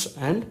Philippines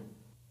and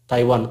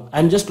Taiwan. I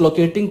am just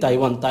locating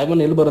Taiwan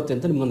ಎಲ್ಲಿ ಬರುತ್ತೆ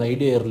ಅಂತ ನಿಮ್ಗೊಂದು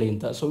ಐಡಿಯಾ ಇರಲಿ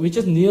ಅಂತ. So which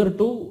is near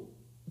to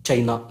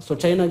China. So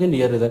ಚೈನಾಗೆ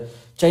near ಇದೆ.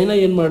 ಚೈನಾ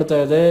ಏನ್ ಮಾಡ್ತಾ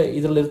ಇದೆ,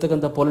 ಇದರಲ್ಲಿ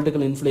ಇರ್ತಕ್ಕಂಥ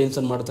ಪೊಲಿಟಿಕಲ್ ಇನ್ಫ್ಲೂಯೆನ್ಸ್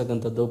ಅನ್ನು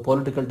ಮಾಡ್ತಕ್ಕಂಥದ್ದು,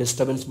 ಪೊಲಿಟಿಕಲ್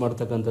ಡಿಸ್ಟರ್ಬೆನ್ಸ್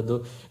ಮಾಡ್ತಕ್ಕಂಥದ್ದು,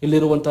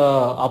 ಇಲ್ಲಿರುವಂತಹ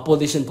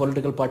ಅಪೋಸಿಷನ್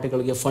ಪೊಲಿಟಿಕಲ್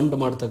ಪಾರ್ಟಿಗಳಿಗೆ ಫಂಡ್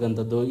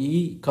ಮಾಡ್ತಕ್ಕಂಥದ್ದು, ಈ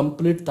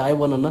ಕಂಪ್ಲೀಟ್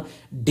ತೈವಾನ್ ಅನ್ನ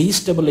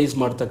ಡಿಸ್ಟೆಬಲೈಸ್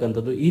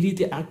ಮಾಡ್ತಕ್ಕಂಥದ್ದು, ಈ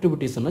ರೀತಿ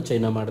ಆಕ್ಟಿವಿಟೀಸ್ ಅನ್ನ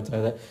ಚೈನಾ ಮಾಡ್ತಾ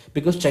ಇದೆ.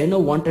 Because China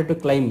wanted to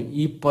climb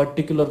ಈ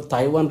ಪರ್ಟಿಕ್ಯುಲರ್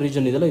ತೈವಾನ್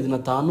ರೀಜನ್ ಇದೆಲ್ಲ, ಇದನ್ನ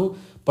ತಾನು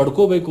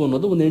ಪಡ್ಕೋಬೇಕು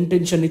ಅನ್ನೋದು ಒಂದು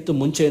ಇಂಟೆನ್ಷನ್ ಇತ್ತು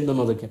ಮುಂಚೆಯಿಂದ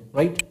ಅನ್ನೋದಕ್ಕೆ,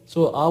 ರೈಟ್? ಸೊ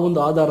ಆ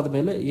ಒಂದು ಆಧಾರದ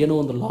ಮೇಲೆ ಏನೋ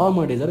ಒಂದು ಲಾ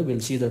ಮಾಡಿದ್ದಾರೆ.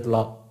 Will see that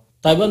law.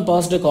 Taiwan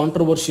passed a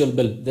controversial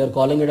bill. They are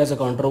calling it as a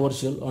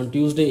controversial on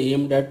Tuesday,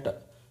 aimed at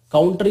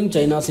countering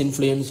China's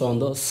influence on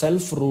the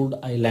self-ruled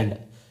island.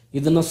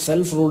 ಇದನ್ನ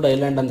ಸೆಲ್ಫ್ ರೂಲ್ಡ್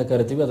ಐಲ್ಯಾಂಡ್ ಅಂತ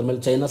ಕರಿತೀವಿ. ಅದ್ರ ಮೇಲೆ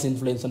ಚೈನಾಸ್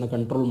ಇನ್ಫ್ಲೂಯೆನ್ಸ್ ಅನ್ನು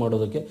control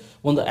ಮಾಡೋದಕ್ಕೆ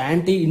ಒಂದು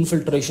aunty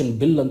infiltration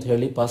bill ಅಂತ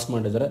ಹೇಳಿ ಪಾಸ್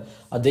ಮಾಡಿದ್ದಾರೆ.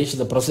 ಆ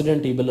ದೇಶದ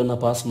ಪ್ರೆಸಿಡೆಂಟ್ ಈ ಬಿಲ್ ಅನ್ನ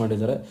ಪಾಸ್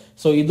ಮಾಡಿದ್ದಾರೆ.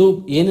 ಸೊ ಇದು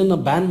ಏನನ್ನ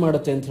ಬ್ಯಾನ್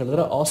ಮಾಡುತ್ತೆ ಅಂತ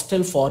ಹೇಳಿದ್ರೆ,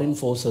 ಹಾಸ್ಟೈಲ್ ಫಾರಿನ್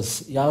ಫೋರ್ಸಸ್,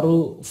 ಯಾರು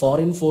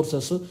ಫಾರಿನ್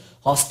ಫೋರ್ಸಸ್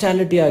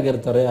ಹಾಸ್ಟಾಲಿಟಿ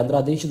ಆಗಿರ್ತಾರೆ, ಅಂದ್ರೆ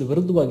ಆ ದೇಶದ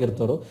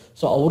ವಿರುದ್ಧವಾಗಿರ್ತಾರೋ,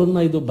 ಸೊ ಅವರನ್ನ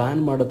ಇದು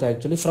ಬ್ಯಾನ್ ಮಾಡುತ್ತೆ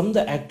ಆಕ್ಚುಲಿ ಫ್ರಮ್ ದ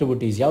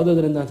ಆಕ್ಟಿವಿಟೀಸ್.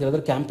 ಯಾವುದರಿಂದ ಅಂತ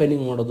ಹೇಳಿದ್ರೆ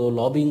ಕ್ಯಾಂಪೇನಿಂಗ್ ಮಾಡೋದು,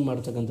 ಲಾಬಿಂಗ್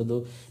ಮಾಡ್ತಕ್ಕಂಥದ್ದು,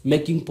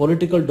 ಮೇಕಿಂಗ್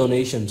ಪೊಲಿಟಿಕಲ್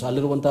ಡೊನೇಷನ್ಸ್,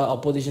 ಅಲ್ಲಿರುವಂತಹ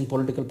ಅಪೋಸಿಷನ್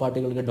ಪೊಲಿಟಿಕಲ್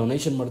ಪಾರ್ಟಿಗಳಿಗೆ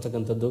ಡೊನೇಷನ್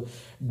ಮಾಡ್ತಕ್ಕಂಥದ್ದು,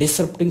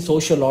 ಡಿಸ್ರಪ್ಟಿಂಗ್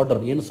ಸೋಷಿಯಲ್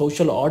ಆರ್ಡರ್, ಏನು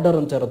ಸೋಷಿಯಲ್ ಆರ್ಡರ್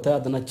ಅಂತ ಇರುತ್ತೆ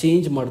ಅದನ್ನ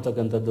ಚೇಂಜ್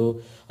ಮಾಡ್ತಕ್ಕಂಥದ್ದು,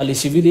 ಅಲ್ಲಿ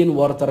ಸಿವಿಲಿಯನ್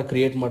ವಾರ್ ತರ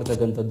ಕ್ರಿಯೇಟ್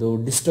ಮಾಡ್ತಕ್ಕಂಥದ್ದು,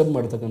 ಡಿಸ್ಟರ್ಬ್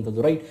ಮಾಡ್ತಕ್ಕಂಥದ್ದು,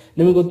 ರೈಟ್?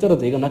 ನಿಮಗೆ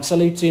ಗೊತ್ತಿರುತ್ತೆ ಈಗ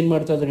ನಕ್ಸಲೈಟ್ಸ್ ಏನ್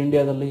ಮಾಡ್ತಾ ಇದ್ದಾರೆ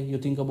ಇಂಡಿಯಾದಲ್ಲಿ. You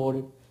think about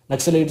it.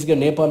 ನಕ್ಸಲೈಟ್ಸ್ಗೆ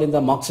ನೇಪಾಳಿಂದ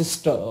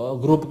Marxist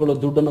ಗ್ರೂಪ್ಗಳು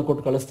ದುಡ್ಡನ್ನು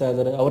ಕೊಟ್ಟು ಕಳಿಸ್ತಾ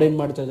ಇದ್ದಾರೆ. ಅವ್ರೇನ್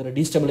ಮಾಡ್ತಾ ಇದ್ದಾರೆ,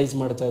 ಡಿಸ್ಟೆಬಲೈಸ್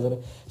ಮಾಡ್ತಾ ಇದ್ದಾರೆ.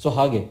 ಸೊ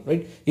ಹಾಗೆ,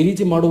 ರೈಟ್? ಈ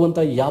ರೀತಿ ಮಾಡುವಂತ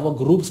ಯಾವ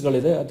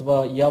ಗ್ರೂಪ್ಸ್ಗಳಿದೆ ಅಥವಾ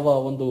ಯಾವ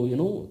ಒಂದು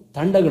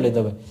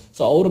ತಂಡಗಳಿದಾವೆ,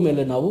 ಸೊ ಅವ್ರ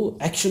ಮೇಲೆ ನಾವು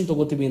ಆಕ್ಷನ್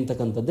ತಗೋತೀವಿ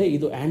ಅಂತಕ್ಕಂಥದ್ದೇ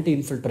ಇದು aunty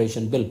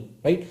infiltration bill,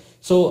 right?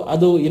 So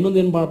ಅದು ಇನ್ನೊಂದು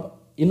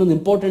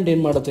ಇಂಪಾರ್ಟೆಂಟ್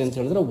ಏನ್ ಮಾಡುತ್ತೆ ಅಂತ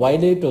ಹೇಳಿದ್ರೆ,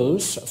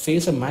 ವೈಲೇಟರ್ಸ್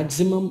ಫೇಸ್ ಅ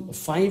ಮ್ಯಾಕ್ಸಿಮಮ್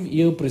 5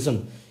 year ಪ್ರಿಸನ್.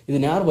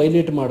 ಇದನ್ನ ಯಾರು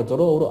ವೈಲೇಟ್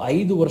ಮಾಡ್ತಾರೋ ಅವರು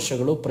 5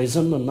 ವರ್ಷಗಳು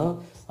ಪ್ರಿಸನ್ ಅನ್ನ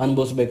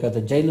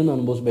ಅನುಭವಿಸಬೇಕಾಗುತ್ತೆ, ಜೈಲನ್ನು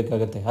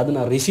ಅನುಭವಿಸಬೇಕಾಗುತ್ತೆ. ಅದನ್ನ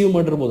ರಿಸೀವ್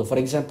ಮಾಡಿರ್ಬೋದು. ಫಾರ್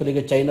ಎಕ್ಸಾಂಪಲ್,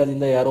 ಈಗ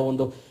ಚೈನಾದಿಂದ ಯಾರೋ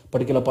ಒಂದು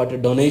ಪರ್ಟಿಕ್ಯುಲರ್ ಪಾರ್ಟಿ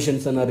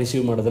ಡೊನೇಷನ್ಸ್ ಅನ್ನ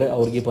ರಿಸೀವ್ ಮಾಡಿದ್ರೆ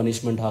ಅವ್ರಿಗೆ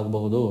ಪನಿಷ್ಮೆಂಟ್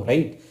ಆಗಬಹುದು,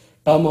 right?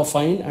 Term of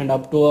fine and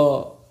up to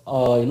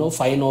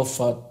fine of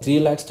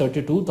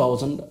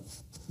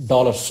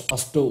 $332,000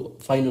 ಅಷ್ಟು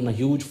ಫೈನ್ ಅನ್ನ,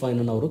 ಹ್ಯೂಜ್ ಫೈನ್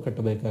ಅನ್ನು ಅವರು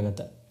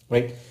ಕಟ್ಟಬೇಕಾಗತ್ತೆ,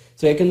 ರೈಟ್?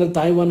 ಸೊ ಯಾಕೆಂದ್ರೆ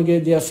ತೈವಾನ್ಗೆ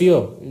they are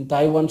fear in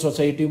Taiwan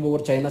society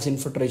over China's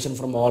infiltration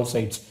from all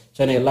sides.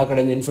 China ಎಲ್ಲಾ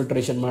ಕಡೆಯಿಂದ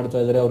ಇನ್ಫಿಲ್ಟ್ರೇಷನ್ ಮಾಡ್ತಾ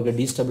ಇದ್ದಾರೆ, ಅವ್ರಿಗೆ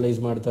ಡಿಸ್ಟೆಬಲೈಸ್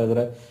ಮಾಡ್ತಾ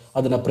ಇದ್ದಾರೆ.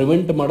 ಅದನ್ನ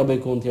ಪ್ರಿವೆಂಟ್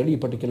ಮಾಡಬೇಕು ಅಂತ ಹೇಳಿ ಈ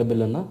ಪರ್ಟಿಕ್ಯುಲರ್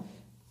ಬಿಲ್ ಅನ್ನ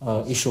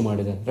ಇಶ್ಯೂ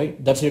ಮಾಡಿದೆ, right?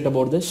 That's it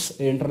about this.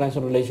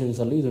 International relations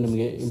ಅಲ್ಲಿ ಇದು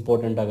ನಿಮಗೆ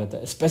ಇಂಪಾರ್ಟೆಂಟ್ ಆಗುತ್ತೆ.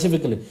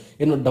 ಸ್ಪೆಸಿಫಿಕಲಿ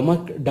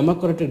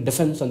ಡೆಮೊಕ್ರಾಟಿಕ್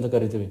ಡಿಫೆನ್ಸ್ ಅಂತ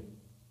ಕರಿತೀವಿ.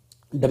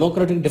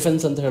 ಡೆಮೊಕ್ರಾಟಿಕ್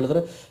ಡಿಫೆನ್ಸ್ ಅಂತ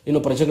ಹೇಳಿದ್ರೆ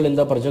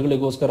ಪ್ರಜೆಗಳಿಂದ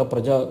ಪ್ರಜೆಗಳಿಗೋಸ್ಕರ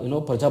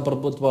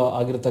ಪ್ರಜಾಪ್ರಭುತ್ವ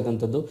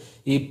ಆಗಿರ್ತಕ್ಕಂಥದ್ದು.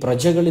 ಈ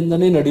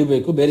ಪ್ರಜೆಗಳಿಂದನೇ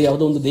ನಡೆಯಬೇಕು, ಬೇರೆ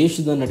ಯಾವುದೋ ಒಂದು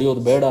ದೇಶದಿಂದ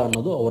ನಡೆಯೋದು ಬೇಡ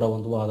ಅನ್ನೋದು ಅವರ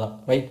ಒಂದು ವಾದ,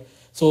 right?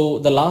 So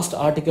the last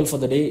article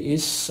for the day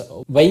is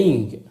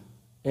ವೈಯಿಂಗ್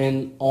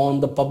on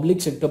the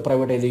public sector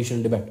privatisation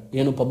debate.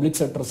 ಏನು ಪಬ್ಲಿಕ್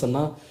ಸೆಕ್ಟರ್ಸ್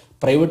ಅನ್ನ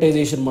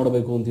ಪ್ರೈವೇಟೈಸೇಷನ್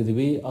ಮಾಡಬೇಕು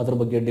ಅಂತಿದೀವಿ, ಅದ್ರ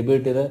ಬಗ್ಗೆ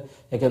ಡಿಬೇಟ್ ಇದೆ.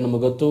 ಯಾಕಂದ್ರೆ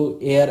ನಮಗೆ ಗೊತ್ತು,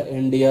 ಏರ್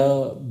ಇಂಡಿಯಾ,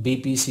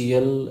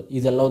 BPCL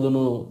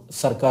ಇದೆಲ್ಲದನ್ನು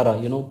ಸರ್ಕಾರ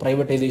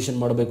ಪ್ರೈವೇಟೈಸೇಷನ್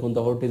ಮಾಡಬೇಕು ಅಂತ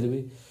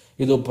ಹೊರಟಿದ್ವಿ.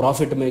 ಇದು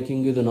ಪ್ರಾಫಿಟ್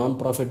ಮೇಕಿಂಗ್, ಇದು ನಾನ್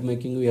ಪ್ರಾಫಿಟ್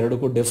ಮೇಕಿಂಗ್,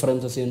 ಎರಡಕ್ಕೂ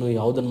ಡಿಫರೆನ್ಸಸ್ ಏನು,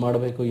 ಯಾವುದನ್ನು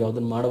ಮಾಡಬೇಕು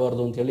ಯಾವುದನ್ನು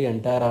ಮಾಡಬಾರ್ದು ಅಂತೇಳಿ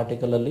entire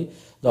ಆರ್ಟಿಕಲಲ್ಲಿ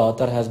the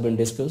author has been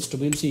discussed.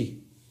 Will see.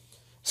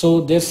 So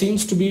there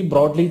seems to be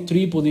broadly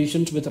three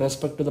positions with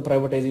respect to the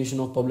privatization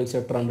of public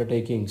sector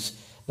undertakings.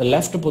 The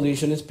left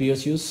position is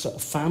PSU's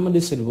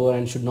family silver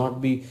and should not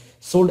be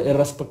sold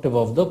irrespective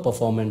of the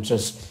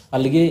performances.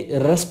 Allige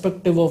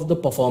irrespective of the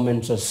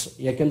performances.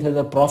 ಯಾಕೆಂತ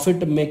ಹೇಳಿದ್ರೆ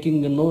profit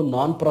making ಅನ್ನು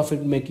non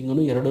profit making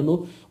ಅನ್ನು ಎರಡನ್ನೂ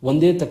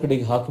ಒಂದೇ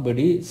ತಕ್ಕಡಿಗೆ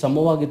ಹಾಕಬೇಡಿ,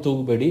 ಸಮವಾಗಿ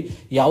ತೂಗಬೇಡಿ.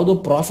 ಯಾವುದು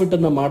profit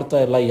ಅನ್ನ ಮಾಡ್ತಾ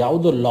ಇಲ್ಲ,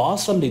 ಯಾವುದು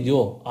ಲಾಸ್ ಅಲ್ಲಿ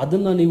ಇದೆಯೋ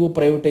ಅದನ್ನ ನೀವು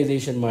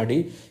ಪ್ರೈವೇಟೈಸೇಷನ್ ಮಾಡಿ,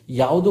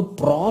 ಯಾವುದು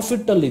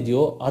ಪ್ರಾಫಿಟ್ ಅಲ್ಲಿ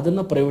ಇದೆಯೋ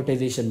ಅದನ್ನ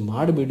ಪ್ರೈವೇಟೈಸೇಷನ್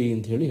ಮಾಡಬೇಡಿ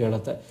ಅಂತ ಹೇಳಿ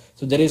ಹೇಳುತ್ತೆ.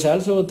 So there is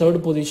also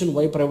third position,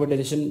 Y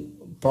privatisation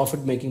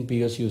profit making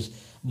PSUs.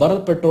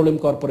 Bharat petroleum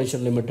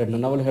corporation limited,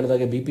 ನಾವಲ್ಲಿ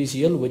ಹೇಳಿದಾಗ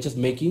BPCL, which is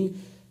making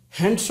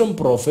handsome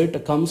profit,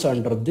 comes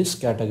under this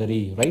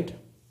category, right?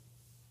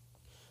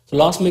 So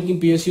loss making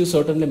PSUs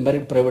certainly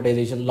merit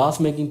privatization. Loss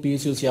making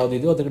PSUs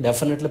ಯಾವುದಿದೆಯೋ ಅದಕ್ಕೆ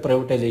definitely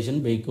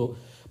privatisation ಬೇಕು.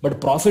 But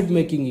profit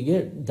ಮೇಕಿಂಗಿಗೆ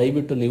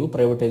ದಯವಿಟ್ಟು ನೀವು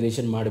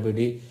privatisation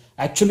ಮಾಡಬೇಡಿ.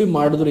 Actually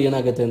ಮಾಡಿದ್ರು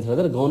ಏನಾಗುತ್ತೆ ಅಂತ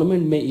ಹೇಳಿದ್ರೆ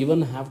government May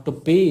even have to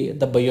pay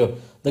the buyer.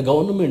 The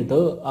government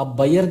ಆ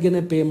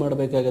ಬಯರ್ಗೆನೆ ಪೇ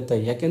ಮಾಡಬೇಕಾಗತ್ತೆ.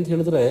 ಯಾಕೆಂತ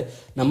ಹೇಳಿದ್ರೆ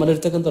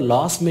ನಮ್ಮಲ್ಲಿರ್ತಕ್ಕಂಥ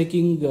ಲಾಸ್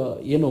ಮೇಕಿಂಗ್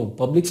ಏನು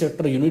ಪಬ್ಲಿಕ್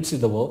ಸೆಕ್ಟರ್ ಯೂನಿಟ್ಸ್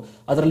ಇದಾವೋ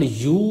ಅದರಲ್ಲಿ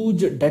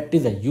ಹ್ಯೂಜ್ ಡೆಟ್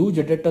ಇದೆ.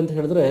 ಹ್ಯೂಜ್ ಡೆಟ್ ಅಂತ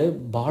ಹೇಳಿದ್ರೆ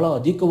ಬಹಳ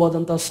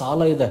ಅಧಿಕವಾದಂತಹ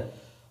ಸಾಲ ಇದೆ.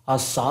 ಆ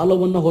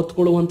ಸಾಲವನ್ನು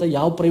ಹೊತ್ಕೊಳ್ಳುವಂಥ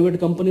ಯಾವ ಪ್ರೈವೇಟ್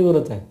ಕಂಪನಿ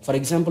ಬರುತ್ತೆ? ಫಾರ್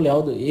ಎಕ್ಸಾಂಪಲ್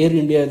ಯಾವುದು ಏರ್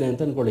ಇಂಡಿಯಾ ಇದೆ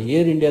ಅಂತ ಅನ್ಕೊಳ್ಳಿ.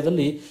 ಏರ್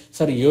ಇಂಡಿಯಾದಲ್ಲಿ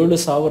ಸರ್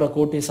 7,000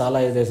 ಕೋಟಿ ಸಾಲ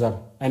ಇದೆ sir.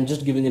 I am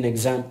just giving an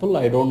example,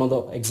 I don't know the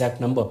exact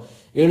number.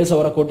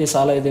 7,000 ಕೋಟಿ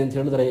ಸಾಲ ಇದೆ ಅಂತ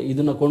ಹೇಳಿದ್ರೆ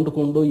ಇದನ್ನ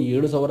ಕೊಂಡುಕೊಂಡು ಈ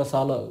 7,000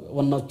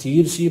 ಸಾಲವನ್ನು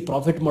ತೀರಿಸಿ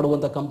ಪ್ರಾಫಿಟ್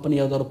ಮಾಡುವಂಥ ಕಂಪನಿ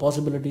ಯಾವ್ದಾದ್ರು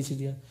ಪಾಸಿಬಿಲಿಟೀಸ್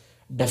ಇದೆಯಾ?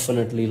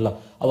 ಡೆಫಿನೆಟ್ಲಿ ಇಲ್ಲ.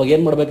 ಅವಾಗ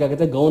ಏನು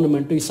ಮಾಡಬೇಕಾಗುತ್ತೆ?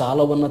 ಗೌರ್ಮೆಂಟ್ ಈ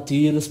ಸಾಲವನ್ನು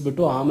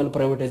ತೀರಿಸ್ಬಿಟ್ಟು ಆಮೇಲೆ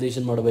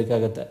ಪ್ರೈವೇಟೈಸೇಷನ್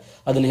ಮಾಡಬೇಕಾಗತ್ತೆ.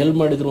 ಅದನ್ನ ಹೆಲ್ಪ್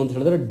ಮಾಡಿದ್ರು ಅಂತ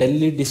ಹೇಳಿದ್ರೆ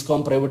ಡೆಲ್ಲಿ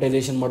ಡಿಸ್ಕಾಮ್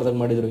ಪ್ರೈವೇಟೈಸೇಷನ್ ಮಾಡಿದಾಗ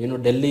ಮಾಡಿದ್ರು. ಏನು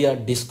ಡೆಲ್ಲಿಯ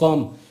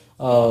ಡಿಸ್ಕಾಮ್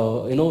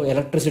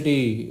ಎಲೆಕ್ಟ್ರಿಸಿಟಿ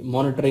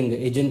ಮಾನಿಟರಿಂಗ್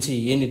ಏಜೆನ್ಸಿ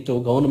ಏನಿತ್ತು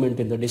ಗವರ್ನಮೆಂಟ್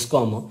ಇಂದ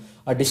ಡಿಸ್ಕಾಮ್,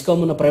 ಆ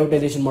ಡಿಸ್ಕಾಮನ್ನು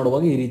ಪ್ರೈವೇಟೈಸೇಷನ್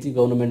ಮಾಡುವಾಗ ಈ ರೀತಿ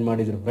ಗವರ್ನಮೆಂಟ್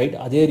ಮಾಡಿದ್ರು, ರೈಟ್?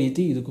 ಅದೇ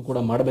ರೀತಿ ಇದಕ್ಕೂ ಕೂಡ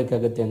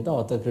ಮಾಡಬೇಕಾಗತ್ತೆ ಅಂತ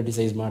ಆಥರ್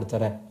ಕ್ರಿಟಿಸೈಸ್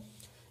ಮಾಡ್ತಾರೆ.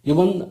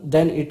 ಇವನ್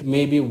then it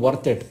may be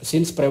worth it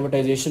since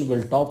privatisation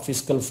will top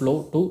fiscal flow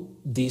to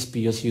these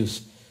PSUs.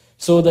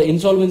 So the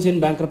insolvency in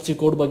bankruptcy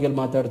code ಬಗ್ಗೆ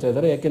ಮಾತಾಡ್ತಾ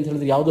ಇದ್ದಾರೆ. ಯಾಕೆಂತ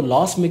ಹೇಳಿದ್ರೆ ಯಾವುದು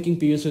ಲಾಸ್ ಮೇಕಿಂಗ್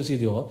PSUs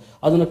ಇದೆಯೋ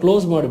ಅದನ್ನ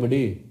ಕ್ಲೋಸ್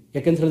ಮಾಡಿಬಿಡಿ.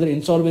 ಯಾಕೆಂತ ಹೇಳಿದ್ರೆ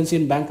ಇನ್ಸಾಲ್ವೆನ್ಸಿ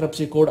ಇನ್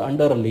ಬ್ಯಾಂಕ್ರಪ್ಸಿ ಕೋಡ್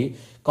ಅಂಡರ್ ಅಲ್ಲಿ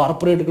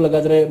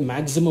ಕಾರ್ಪೊರೇಟ್ಗಳಿಗಾದ್ರೆ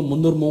ಮ್ಯಾಕ್ಸಿಮಮ್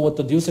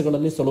 330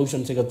 ದಿವಸಗಳಲ್ಲಿ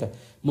ಸೊಲ್ಯೂಷನ್ ಸಿಗುತ್ತೆ.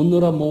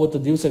 330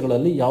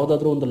 ದಿವಸಗಳಲ್ಲಿ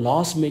ಯಾವುದಾದ್ರೂ ಒಂದು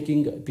ಲಾಸ್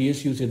ಮೇಕಿಂಗ್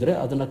PSUs ಇದ್ರೆ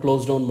ಅದನ್ನ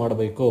ಕ್ಲೋಸ್ ಡೌನ್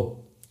ಮಾಡಬೇಕು.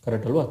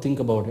 ಕರೆಕ್ಟ್ ಅಲ್ವಾ?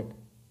 Think about it.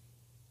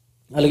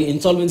 ಅಲ್ಲಿಗೆ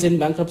ಇನ್ಸಾಲ್ವೆನ್ಸಿ ಇನ್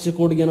ಬ್ಯಾಂಕ್ರಪ್ಸಿ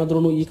ಕೋಡ್ಗೆ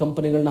ಏನಾದ್ರೂ ಈ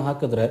ಕಂಪನಿಗಳನ್ನ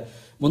ಹಾಕಿದ್ರೆ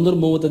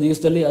 330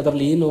 ದಿವಸದಲ್ಲಿ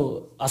ಅದರಲ್ಲಿ ಏನು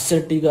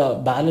ಅಸೆಟ್ ಈಗ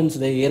ಬ್ಯಾಲೆನ್ಸ್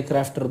ಇದೆ,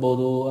 ಏರ್ಕ್ರಾಫ್ಟ್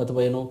ಇರ್ಬೋದು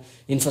ಅಥವಾ ಏನು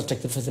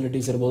ಇನ್ಫ್ರಾಸ್ಟ್ರಕ್ಚರ್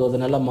ಫೆಸಿಲಿಟೀಸ್ ಇರ್ಬೋದು,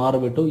 ಅದನ್ನೆಲ್ಲ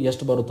ಮಾರ್ಬಿಟ್ಟು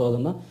ಎಷ್ಟು ಬರುತ್ತೋ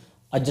ಅದನ್ನ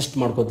ಅಡ್ಜಸ್ಟ್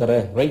ಮಾಡ್ಕೋತಾರೆ,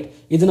 ರೈಟ್?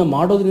 ಇದನ್ನ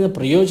ಮಾಡೋದ್ರಿಂದ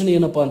ಪ್ರಯೋಜನ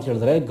ಏನಪ್ಪಾ ಅಂತ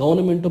ಹೇಳಿದ್ರೆ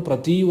ಗವರ್ನಮೆಂಟ್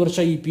ಪ್ರತಿ ವರ್ಷ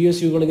ಈ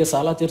PSUಗಳಿಗೆ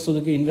ಸಾಲ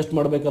ತೀರಿಸೋದಕ್ಕೆ ಇನ್ವೆಸ್ಟ್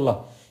ಮಾಡಬೇಕಲ್ಲ.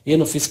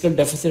 ಏನು ಫಿಸ್ಕಲ್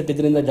ಡೆಫಿಸಿಟ್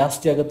ಇದರಿಂದ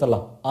ಜಾಸ್ತಿ ಆಗುತ್ತಲ್ಲ,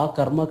 ಆ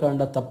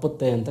ಕರ್ಮಕಾಂಡ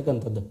ತಪ್ಪುತ್ತೆ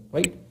ಅಂತಕ್ಕಂಥದ್ದು,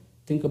 right?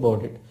 Think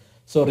about it.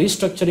 So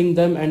restructuring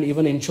them and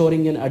even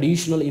ensuring an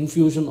additional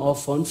infusion of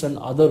funds and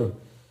other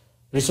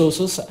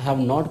resources have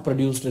not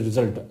produced a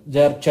result.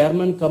 Their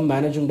chairman cum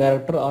managing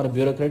director are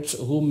bureaucrats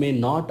who may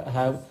not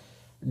have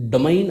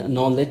domain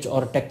knowledge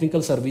or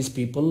technical service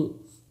people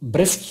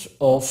bereft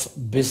of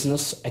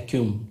business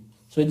acumen.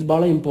 So ಇದು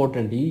ಭಾಳ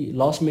important. ಈ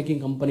loss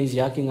making companies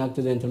ಯಾಕೆ ಹಿಂಗೆ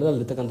ಆಗ್ತಿದೆ ಅಂತ ಹೇಳಿದ್ರೆ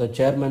ಅಲ್ಲಿರ್ತಕ್ಕಂಥ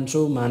ಚೇರ್ಮನ್ಸು,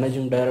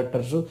 managing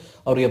directors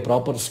ಅವರಿಗೆ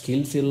ಪ್ರಾಪರ್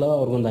ಸ್ಕಿಲ್ಸ್ ಇಲ್ಲ,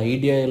 ಅವ್ರಿಗೊಂದು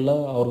ಐಡಿಯಾ ಇಲ್ಲ,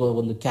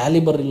 ಅವ್ರಿಗೊಂದು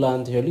ಕ್ಯಾಲಿಬರ್ ಇಲ್ಲ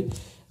ಅಂತ ಹೇಳಿ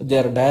they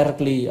are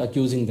directly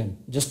accusing them,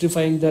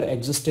 justifying their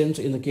existence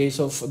in the case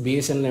of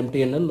BSNL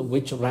MTNL,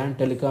 which ran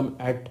telecom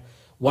at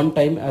one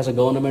time as a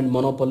government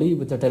monopoly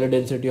with a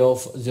teledensity of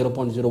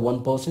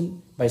 0.01%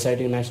 by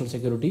citing national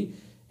security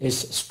is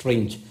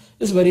strange.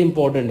 It's very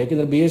important.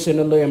 ಯಾಕೆಂದರೆ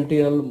BSNL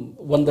MTNL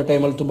ಒಂದು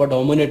ಟೈಮಲ್ಲಿ ತುಂಬ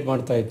dominate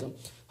ಮಾಡ್ತಾ ಇತ್ತು,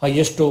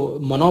 highest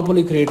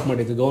ಮೊನೋಪೊಲಿ create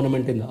ಮಾಡಿತ್ತು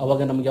ಗೌರ್ಮೆಂಟಿಂದ.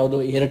 ಅವಾಗ ನಮ್ಗೆ ಯಾವುದು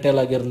ಏರ್ಟೆಲ್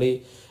ಆಗಿರಲಿ,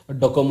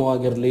 ಡೊಕೊಮೊ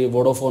ಆಗಿರಲಿ,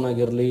 ವೋಡೋಫೋನ್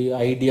ಆಗಿರಲಿ,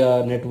 ಐಡಿಯಾ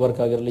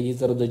ನೆಟ್ವರ್ಕ್ ಆಗಿರಲಿ, ಈ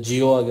ಥರದ್ದು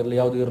ಜಿಯೋ ಆಗಿರಲಿ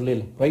ಯಾವುದು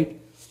ಇರಲಿಲ್ಲ, right?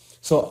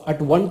 So at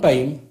one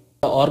time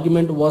the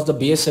argument was the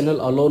BSNL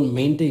alone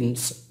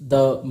maintains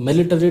the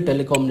military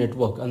telecom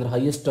network, ಅಂದ್ರೆ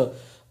ಹೈಯೆಸ್ಟ್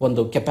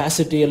ಒಂದು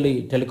ಕೆಪಾಸಿಟಿಯಲ್ಲಿ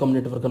ಟೆಲಿಕಾಮ್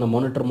ನೆಟ್ವರ್ಕ್ ಅನ್ನು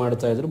ಮಾನಿಟರ್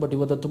ಮಾಡ್ತಾ ಇದ್ರು. ಬಟ್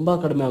ಇವತ್ತು ತುಂಬಾ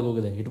ಕಡಿಮೆ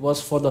ಆಗೋಗಿದೆ. It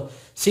was for the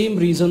same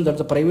reason that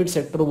the private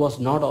sector was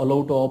not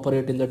allowed to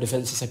operate in the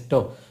defence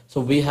sector.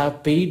 So we have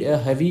paid A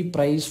heavy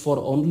price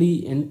for only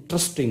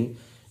interesting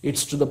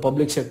it's to the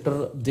public sector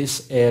this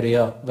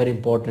area. Very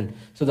important.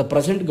 So the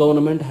present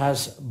government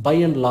has by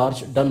and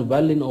large done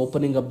well in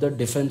opening up the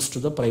defense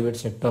to the private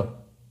sector.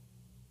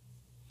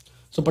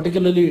 So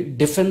particularly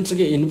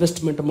ಡಿಫೆನ್ಸ್ಗೆ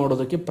investment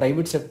ಮಾಡೋದಕ್ಕೆ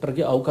private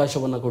ಸೆಕ್ಟರ್ಗೆ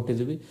ಅವಕಾಶವನ್ನು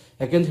ಕೊಟ್ಟಿದ್ದೀವಿ.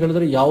 ಯಾಕೆಂತ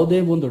ಹೇಳಿದ್ರೆ ಯಾವುದೇ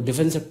ಒಂದು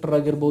defence sector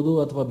ಆಗಿರ್ಬೋದು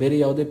ಅಥವಾ ಬೇರೆ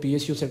ಯಾವುದೇ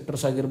PSU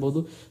ಸೆಕ್ಟರ್ಸ್ ಆಗಿರ್ಬೋದು,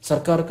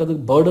 ಸರ್ಕಾರಕ್ಕೆ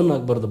ಅದಕ್ಕೆ ಬರ್ಡನ್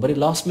ಆಗಬಾರ್ದು, ಬರೀ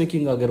ಲಾಸ್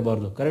ಮೇಕಿಂಗ್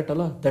ಆಗಿರಬಾರ್ದು. ಕರೆಕ್ಟ್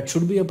ಅಲ್ಲ? That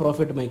should be a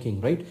profit making,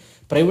 right?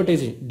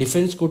 Privatisation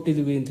defence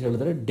ಕೊಟ್ಟಿದ್ದೀವಿ ಅಂತ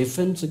ಹೇಳಿದ್ರೆ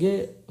ಡಿಫೆನ್ಸ್ಗೆ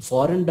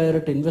ಫಾರಿನ್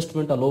ಡೈರೆಕ್ಟ್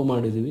ಇನ್ವೆಸ್ಟ್ಮೆಂಟ್ ಅಲೋ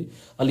ಮಾಡಿದ್ದೀವಿ.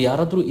 ಅಲ್ಲಿ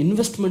ಯಾರಾದರೂ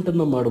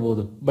ಇನ್ವೆಸ್ಟ್ಮೆಂಟನ್ನು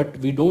ಮಾಡ್ಬೋದು. But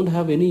we don't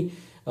have any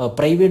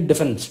private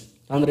defence.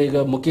 ಅಂದರೆ ಈಗ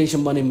Mukesh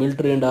Ambani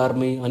military and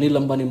army, Anil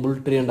Ambani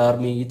military and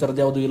army, ಈ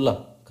ಥರದ್ದು ಯಾವುದೂ ಇಲ್ಲ.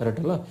 ಕರೆಕ್ಟ್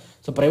ಅಲ್ಲ?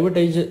 So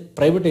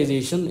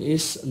privatisation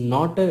is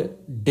not A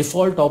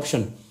default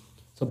option.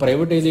 So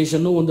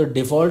privatisation ಒಂದು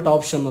ಡಿಫಾಲ್ಟ್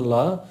ಆಪ್ಷನ್ ಅಲ್ಲ,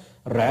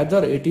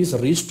 rather it is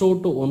restored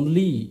to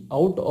only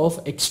out of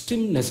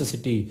extreme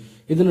necessity.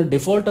 ಇದನ್ನ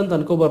ಡಿಫಾಲ್ಟ್ ಅಂತ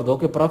ಅನ್ಕೋಬಾರ್ದು.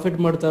 ಓಕೆ ಪ್ರಾಫಿಟ್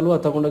ಮಾಡ್ತಾ ಇಲ್ವಾ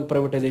ತಗೊಂಡೋಗಿ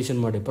ಪ್ರೈವೇಟೈಸೇಷನ್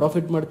ಮಾಡಿ,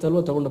 ಪ್ರಾಫಿಟ್ ಮಾಡ್ತಾ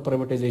ಇಲ್ವಾ ತಗೊಂಡೋಗಿ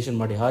ಪ್ರೈವೇಟೈಸೇಷನ್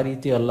ಮಾಡಿ, ಆ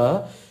ರೀತಿ ಅಲ್ಲ.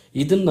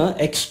 ಇದನ್ನ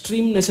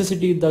ಎಕ್ಸ್ಟ್ರೀಮ್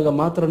ನೆಸೆಸಿಟಿ ಇದ್ದಾಗ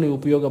ಮಾತ್ರ ನೀವು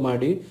ಉಪಯೋಗ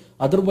ಮಾಡಿ.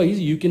 Otherwise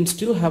you can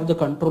still have the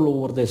control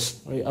over this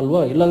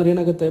ಅಲ್ವಾ. ಇಲ್ಲಾಂದ್ರೆ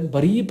ಏನಾಗುತ್ತೆ,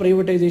 ಬರೀ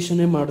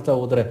ಪ್ರೈವೇಟೈಸೇಷನ್ ಮಾಡ್ತಾ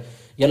ಹೋದ್ರೆ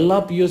ಎಲ್ಲಾ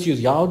PSUs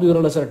ಯಾವ್ದು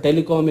ಇರಲ್ಲ ಸರ್.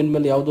 ಟೆಲಿಕಾಮ್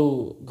ಇನ್ಮೇಲೆ ಯಾವುದು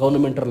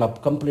ಗವರ್ನಮೆಂಟ್ ಅಲ್ಲ,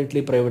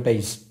 completely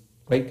privatise,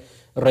 right.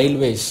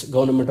 Railways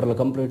government ಅಲ್ಲ,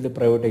 ಕಂಪ್ಲೀಟ್ಲಿ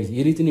ಪ್ರೈವೇಟೈಸ್.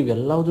 ಈ ರೀತಿ ನೀವು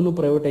ಎಲ್ಲದನ್ನು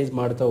ಪ್ರೈವೇಟೈಸ್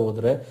ಮಾಡ್ತಾ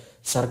ಹೋದ್ರೆ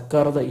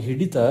ಸರ್ಕಾರದ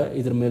ಹಿಡಿತ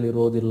ಇದ್ರ ಮೇಲೆ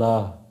ಇರೋದಿಲ್ಲ.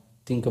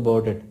 Think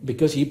about it.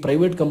 ಬಿಕಾಸ್ ಈ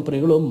ಪ್ರೈವೇಟ್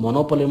ಕಂಪನಿಗಳು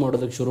ಮೊನೋಪಲಿ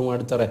ಮಾಡೋದಕ್ಕೆ ಶುರು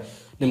ಮಾಡ್ತಾರೆ.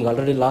 ನಿಮ್ಗೆ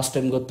ಆಲ್ರೆಡಿ ಲಾಸ್ಟ್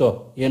ಟೈಮ್ ಗೊತ್ತು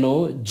ಏನು,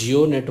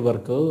 ಜಿಯೋ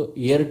ನೆಟ್ವರ್ಕ್,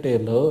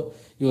 ಏರ್ಟೆಲ್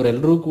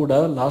ಇವರೆಲ್ಲರೂ ಕೂಡ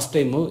last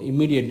time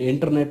immediate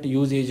internet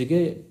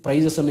ಯೂಸೇಜ್ಗೆ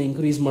prices ಅನ್ನು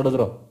ಇನ್ಕ್ರೀಸ್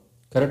ಮಾಡಿದ್ರು,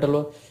 ಕರೆಕ್ಟ್ ಅಲ್ವಾ.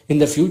 ಇನ್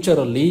ದ ಫ್ಯೂಚರ್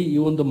ಅಲ್ಲಿ ಈ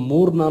ಒಂದು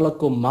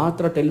 3-4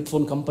 ಮಾತ್ರ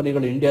ಟೆಲಿಫೋನ್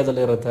ಕಂಪನಿಗಳು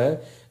ಇಂಡಿಯಾದಲ್ಲಿ ಇರುತ್ತೆ,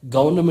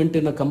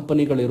 ಗವರ್ನಮೆಂಟಿನ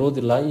ಕಂಪನಿಗಳು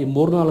ಇರೋದಿಲ್ಲ. ಈ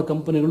 3-4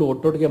 ಕಂಪನಿಗಳು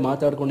ಒಟ್ಟೊಟ್ಟಿಗೆ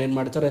ಮಾತಾಡ್ಕೊಂಡು ಏನ್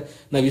ಮಾಡ್ತಾರೆ,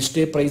 ನಾವು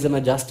ಇಷ್ಟೇ ಪ್ರೈಸ್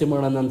ಅನ್ನ ಜಾಸ್ತಿ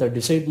ಮಾಡೋಣ ಅಂತ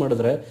ಡಿಸೈಡ್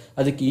ಮಾಡಿದ್ರೆ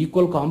ಅದಕ್ಕೆ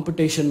ಈಕ್ವಲ್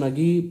ಕಾಂಪಿಟೇಷನ್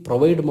ಆಗಿ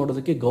ಪ್ರೊವೈಡ್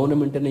ಮಾಡೋದಕ್ಕೆ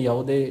ಗವರ್ನಮೆಂಟಿನ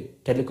ಯಾವುದೇ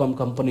ಟೆಲಿಕಾಂ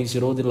ಕಂಪನೀಸ್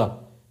ಇರೋದಿಲ್ಲ,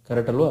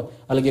 ಕರೆಕ್ಟ್ ಅಲ್ವಾ.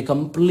 ಅಲ್ಲಿಗೆ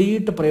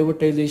complete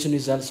privatisation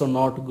is also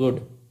not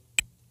good.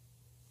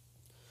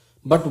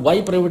 But why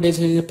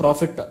privatisation is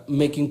profit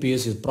making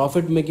PSUs?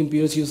 Profit making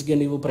PSUsಗೆ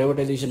ನೀವು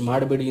ಪ್ರೈವೇಟೈಸೇಷನ್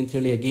ಮಾಡಬೇಡಿ ಅಂತ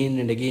ಹೇಳಿ ಅಗೇನ್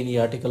ಅಂಡ್ ಅಗೇನ್ ಈ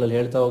ಆರ್ಟಿಕಲ್ ಅಲ್ಲಿ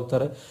ಹೇಳ್ತಾ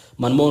ಹೋಗ್ತಾರೆ.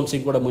 ಮನಮೋಹನ್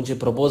ಸಿಂಗ್ ಕೂಡ ಮುಂಚೆ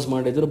ಪ್ರಪೋಸ್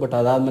ಮಾಡಿದ್ರು, ಬಟ್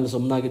ಅದಾದ್ಮೇಲೆ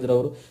ಸುಮ್ಮನಾಗಿದ್ರು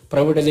ಅವರು.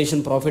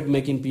 Privatisation profit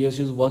making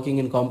PSUs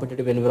working in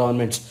competitive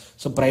environments.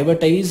 So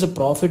privatise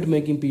profit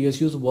making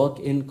PSUs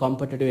work in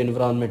competitive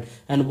environment.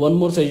 And one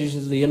more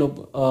suggestion ಏನು,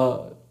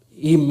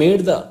 he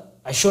made the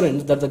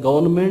assurance that the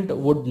government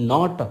would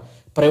not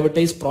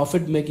privatize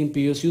profit making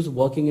PSUs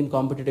working in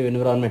competitive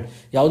environment.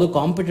 ಯಾವುದು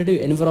competitive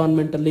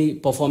environment ಅಲ್ಲಿ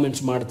performance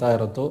ಮಾಡ್ತಾ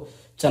ಇರುತ್ತೋ,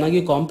 ಚೆನ್ನಾಗಿ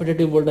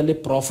competitive world ಅಲ್ಲಿ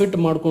profit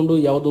ಮಾಡಿಕೊಂಡು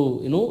ಯಾವುದು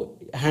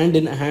hand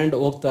in hand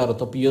ಹೋಗ್ತಾ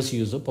ಇರುತ್ತೋ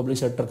PSUs, ಪಬ್ಲಿಕ್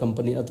ಸೆಕ್ಟರ್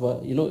ಕಂಪನಿ ಅಥವಾ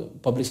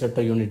ಪಬ್ಲಿಕ್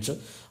ಸೆಕ್ಟರ್ ಯೂನಿಟ್ಸ್,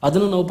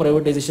 ಅದನ್ನು ನಾವು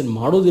ಪ್ರೈವೇಟೈಸೇಷನ್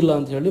ಮಾಡೋದಿಲ್ಲ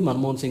ಅಂತ ಹೇಳಿ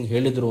ಮನಮೋಹನ್ ಸಿಂಗ್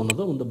ಹೇಳಿದ್ರು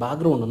ಅನ್ನೋದು ಒಂದು ಬ್ಯಾಕ್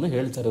ಗ್ರೌಂಡ್ ಅನ್ನು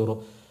ಹೇಳ್ತಾರೆ ಇವರು.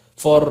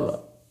 For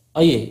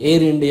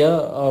Air India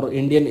or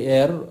Indian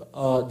Air,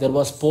 there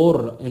was poor,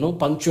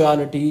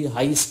 punctuality,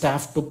 high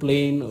staff to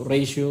plane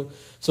ratio.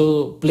 So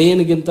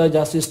plane ಗಿಂತ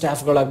ಜಾಸ್ತಿ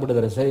ಸ್ಟಾಫ್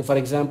ಗಳಾಗ್ಬಿಟ್ಟಿದ್ದಾರೆ. ಸರಿ, ಫಾರ್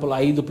ಎಕ್ಸಾಂಪಲ್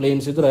 5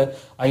 ಪ್ಲೇನ್ಸ್ ಇದ್ರೆ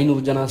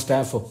 500 ಜನ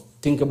ಸ್ಟಾಫ್.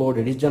 Think about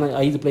it. ಇಷ್ಟು ಜನ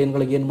 5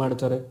 ಪ್ಲೇನ್ಗಳಿಗೆ ಏನ್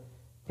ಮಾಡ್ತಾರೆ,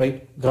 ರೈಟ್.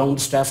 ಗ್ರೌಂಡ್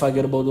ಸ್ಟಾಫ್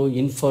ಆಗಿರ್ಬೋದು,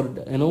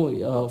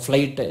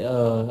 ಫ್ಲೈಟ್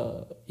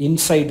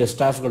ಇನ್ಸೈಡ್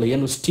ಸ್ಟಾಫ್ಗಳು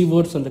ಏನು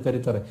ಸ್ಟೀವರ್ಡ್ಸ್ ಅಂತ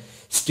ಕರೀತಾರೆ,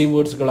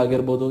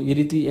 ಸ್ಟೀವರ್ಡ್ಸ್ಗಳಾಗಿರ್ಬೋದು. ಈ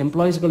ರೀತಿ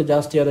ಎಂಪ್ಲಾಯೀಸ್ಗಳು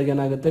ಜಾಸ್ತಿ ಆದಾಗ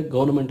ಏನಾಗುತ್ತೆ,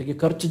 ಗೌರ್ಮೆಂಟ್ಗೆ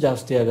ಖರ್ಚು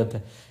ಜಾಸ್ತಿ ಆಗುತ್ತೆ,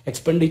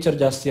 ಎಕ್ಸ್ಪೆಂಡಿಚರ್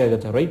ಜಾಸ್ತಿ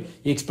ಆಗುತ್ತೆ, ರೈಟ್.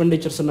 ಈ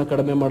ಎಕ್ಸ್ಪೆಂಡಿಚರ್ಸ್ ಅನ್ನ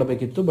ಕಡಿಮೆ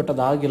ಮಾಡಬೇಕಿತ್ತು, ಬಟ್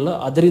ಅದಾಗಿಲ್ಲ.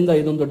 ಅದರಿಂದ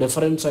ಇದೊಂದು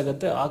ಡಿಫರೆನ್ಸ್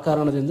ಆಗುತ್ತೆ. ಆ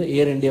ಕಾರಣದಿಂದ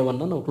ಏರ್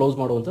ಇಂಡಿಯಾವನ್ನ ನಾವು ಕ್ಲೋಸ್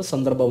ಮಾಡುವಂತ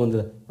ಸಂದರ್ಭ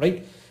ಬಂದಿದೆ, right.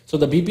 So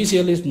the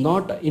BPCL is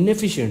not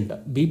inefficient.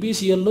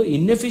 BPCL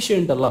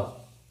inefficient ಅಲ್ಲ,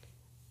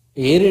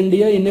 ಏರ್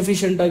ಇಂಡಿಯಾ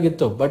ಇನ್ಎಫಿಷಿಯಂಟ್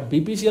ಆಗಿತ್ತು, ಬಟ್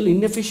BPCL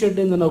ಇನ್ಎಫಿಷಿಯಂಟ್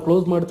ಇಂದ ನಾವು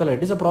close ಮಾಡ್ತಲ್ಲ.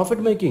 It is a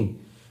profit making,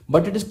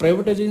 but it is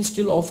privatisation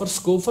still offer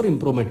scope for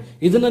improvement.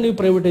 ಇದನ್ನ ನೀವು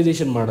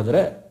privatisation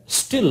ಮಾಡಿದ್ರೆ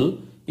still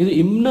ಇದು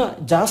ಇನ್ನ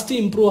ಜಾಸ್ತಿ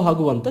ಇಂಪ್ರೂವ್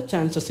ಆಗುವಂತ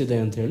ಚಾನ್ಸಸ್ ಇದೆ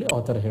ಅಂತ ಹೇಳಿ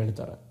ಆಥರ್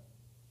ಹೇಳ್ತಾರೆ.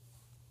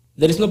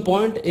 There is no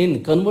point in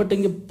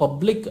converting a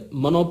public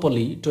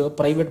monopoly to a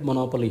private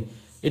monopoly.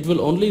 It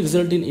will only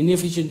result in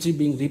inefficiency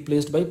being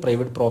replaced by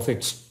private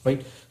profits,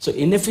 right? So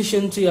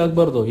inefficiency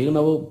ಆಗಬಾರ್ದು. ಈಗ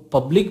ನಾವು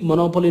ಪಬ್ಲಿಕ್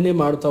ಮೊನೋಪಲಿನೇ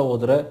ಮಾಡ್ತಾ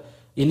ಹೋದ್ರೆ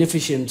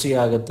ಇನ್ಎಫಿಷಿಯನ್ಸಿ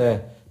ಆಗುತ್ತೆ,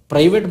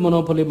 ಪ್ರೈವೇಟ್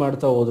ಮೊನೋಪಲಿ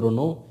ಮಾಡ್ತಾ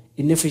ಹೋದ್ರೂ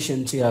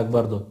inefficiency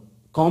ಆಗಬಾರ್ದು.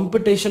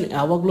 Competition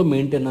ಯಾವಾಗಲೂ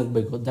ಮೇಂಟೈನ್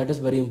ಆಗಬೇಕು. That is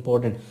very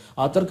important.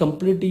 ಆ ಥರ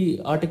ಕಂಪ್ಲೀಟ್ ಈ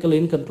ಆರ್ಟಿಕಲ್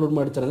ಏನು ಕನ್ಕ್ಲೂಡ್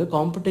ಮಾಡ್ತಾರೆ ಅಂದರೆ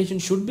competition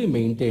should be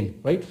maintain,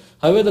 right.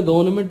 However the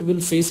government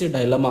will face A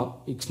dilemma.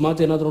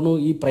 ಅಕಸ್ಮಾತ್ ಏನಾದ್ರೂ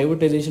ಈ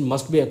privatisation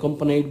must be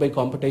ಅಕಂಪನೈಡ್ by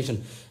competition.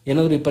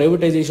 ಏನಾದರೂ ಈ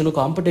ಪ್ರೈವೇಟೈಸೇಷನ್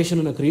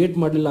ಕಾಂಪಿಟೇಷನ್ ಅನ್ನು ಕ್ರಿಯೇಟ್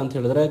ಮಾಡಲಿಲ್ಲ ಅಂತ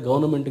ಹೇಳಿದ್ರೆ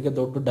ಗವರ್ನಮೆಂಟ್ಗೆ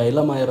ದೊಡ್ಡ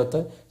ಡೈಲಮಾ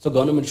ಇರುತ್ತೆ. So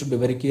government should be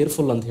very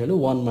careful ಅಂತ ಹೇಳಿ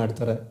ವಾರ್ನ್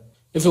ಮಾಡ್ತಾರೆ.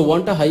 If you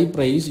want a high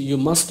price, you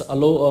must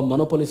allow a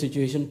monopoly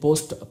situation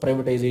post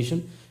privatization,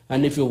 and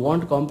if you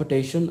want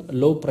competition,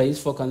 low price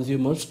for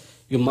consumers,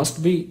 you must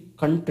be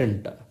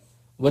content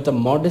with a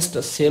modest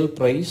sale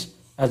price,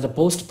 as the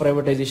post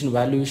privatization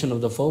valuation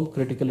of the firm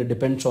critically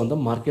depends on the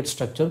market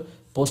structure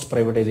post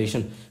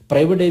privatization.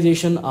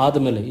 Privatization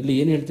ಆದಮೇಲೆ ಇಲ್ಲಿ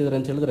ಏನು ಹೇಳ್ತಿದ್ದಾರೆ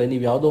ಅಂತ ಹೇಳಿದ್ರೆ,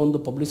 ನೀವು ಯಾವುದೋ ಒಂದು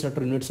public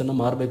sector units ಅನ್ನು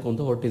ಮಾರಬೇಕು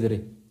ಅಂತ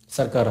ಹೊರಟಿದ್ದೀರಿ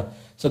ಸರ್ಕಾರ.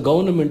 ಸೊ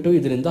ಗವರ್ನಮೆಂಟ್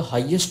ಇದರಿಂದ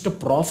ಹೈಯೆಸ್ಟ್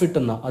ಪ್ರಾಫಿಟ್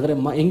ಅನ್ನ ಆದರೆ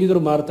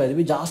ಹೆಂಗಿದ್ರು ಮಾರ್ತಾ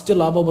ಇದೀವಿ, ಜಾಸ್ತಿ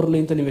ಲಾಭ ಬರಲಿ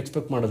ಅಂತ ನೀವು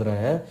ಎಕ್ಸ್ಪೆಕ್ಟ್ ಮಾಡಿದ್ರೆ,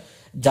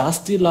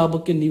 ಜಾಸ್ತಿ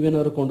ಲಾಭಕ್ಕೆ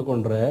ನೀವೇನಾದ್ರು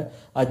ಕೊಂಡ್ಕೊಂಡ್ರೆ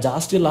ಆ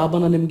ಜಾಸ್ತಿ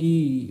ಲಾಭನ ನಿಮ್ಗೆ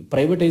ಈ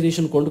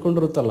ಪ್ರೈವೇಟೈಸೇಷನ್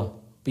ಕೊಂಡ್ಕೊಂಡಿರುತ್ತಲ್ಲ,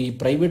 ಈ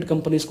ಪ್ರೈವೇಟ್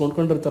ಕಂಪನೀಸ್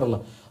ಕೊಂಡ್ಕೊಂಡಿರ್ತಾರಲ್ಲ,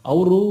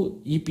 ಅವರು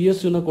ಈ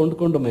PSUನ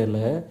ಕೊಂಡ್ಕೊಂಡ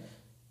ಮೇಲೆ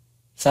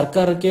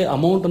ಸರ್ಕಾರಕ್ಕೆ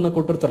ಅಮೌಂಟ್ ಅನ್ನ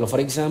ಕೊಟ್ಟಿರ್ತಾರಲ್ಲ.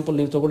 ಫಾರ್ ಎಕ್ಸಾಂಪಲ್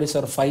ನೀವು ತಗೊಳ್ಳಿ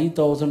ಸರ್,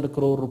 5,000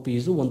 crore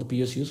rupees ಒಂದು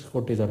PSU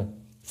ಕೊಟ್ಟಿದ್ದಾರೆ.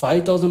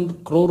 5,000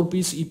 crore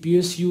rupees ಈ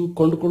PSU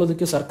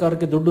ಕೊಂಡ್ಕೊಳ್ಳೋದಕ್ಕೆ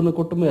ಸರ್ಕಾರಕ್ಕೆ ದುಡ್ಡನ್ನು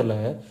ಕೊಟ್ಟ ಮೇಲೆ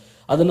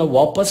ಅದನ್ನ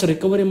ವಾಪಸ್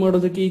ರಿಕವರಿ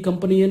ಮಾಡೋದಕ್ಕೆ ಈ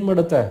ಕಂಪನಿ ಏನ್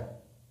ಮಾಡುತ್ತೆ,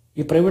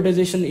 ಈ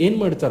ಪ್ರೈವೇಟೈಸೇಷನ್ ಏನ್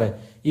ಮಾಡ್ತಾರೆ,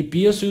 ಈ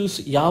PSUs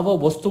ಯಾವ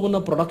ವಸ್ತುವನ್ನ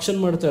ಪ್ರೊಡಕ್ಷನ್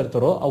ಮಾಡ್ತಾ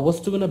ಇರ್ತಾರೋ ಆ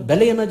ವಸ್ತುವಿನ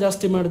ಬೆಲೆಯನ್ನ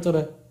ಜಾಸ್ತಿ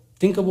ಮಾಡ್ತಾರೆ.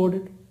 Think about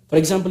it. For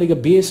example ಈಗ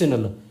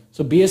BSNL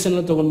ಸೊ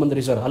BSNL ತೊಗೊಂಡು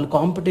ಬಂದ್ರಿ ಸರ್, ಅಲ್ಲಿ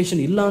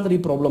ಕಾಂಪಿಟೇಷನ್ ಇಲ್ಲ ಅಂದ್ರೆ ಈ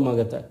ಪ್ರಾಬ್ಲಮ್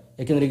ಆಗುತ್ತೆ.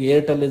 ಯಾಕೆಂದ್ರೆ ಈಗ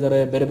ಏರ್ಟೆಲ್ ಇದ್ದಾರೆ,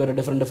 ಬೇರೆ ಬೇರೆ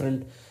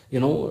ಡಿಫ್ರೆಂಟ್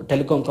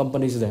ಟೆಲಿಕಾಂ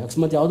ಕಂಪನೀಸ್ ಇದೆ.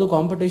 ಅಕಸ್ಮಾತ್ ಯಾವುದೋ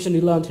ಕಾಂಪಿಟೇಷನ್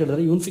ಇಲ್ಲ ಅಂತ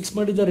ಹೇಳಿದ್ರೆ ಇವ್ನು ಫಿಕ್ಸ್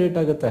ಮಾಡಿದ ರೇಟ್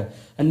ಆಗುತ್ತೆ.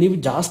 ಆ್ಯಂಡ್ ನೀವು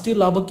ಜಾಸ್ತಿ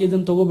ಲಾಭಕ್ಕೆ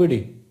ಇದನ್ನು ತಗೋಬೇಡಿ.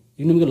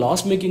 ಈಗ ನಿಮಗೆ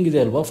ಲಾಸ್ ಮೇಕಿಂಗ್ ಇದೆ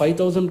ಅಲ್ವಾ,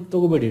 5,000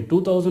 ತಗೋಬೇಡಿ,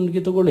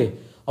 2,000ಗೆ ತಗೊಳ್ಳಿ.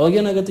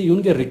 ಅವಾಗೇನಾಗುತ್ತೆ,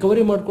 ಇವ್ನಿಗೆ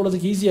ರಿಕವರಿ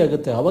ಮಾಡ್ಕೊಳ್ಳೋದಕ್ಕೆ ಈಸಿ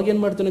ಆಗುತ್ತೆ. ಅವಾಗ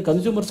ಏನು ಮಾಡ್ತಾನೆ,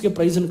 ಕನ್ಸ್ಯೂಮರ್ಸ್ಗೆ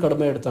ಪ್ರೈಸನ್ನು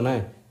ಕಡಿಮೆ ಇಡ್ತಾನೆ.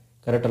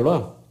 ಕರೆಕ್ಟ್ ಅಲ್ವಾ?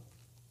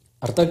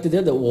 ಅರ್ಥ ಆಗ್ತಿದೆ?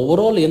 ಅದು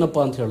ಓವರಾಲ್ ಏನಪ್ಪ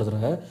ಅಂತ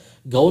ಹೇಳಿದ್ರೆ,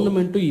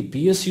 ಗೌರ್ಮೆಂಟು ಈ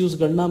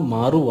PSUsಗಳನ್ನ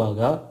ಮಾರುವಾಗ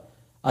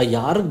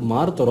ಯಾರಿಗೆ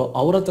ಮಾರ್ತಾರೋ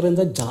ಅವ್ರ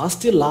ಹತ್ರದಿಂದ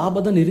ಜಾಸ್ತಿ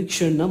ಲಾಭದ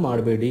ನಿರೀಕ್ಷೆಯನ್ನ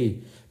ಮಾಡಬೇಡಿ.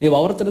 ನೀವು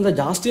ಅವ್ರ ಹತ್ರದಿಂದ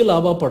ಜಾಸ್ತಿ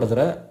ಲಾಭ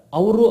ಪಡೆದ್ರೆ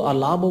ಅವರು ಆ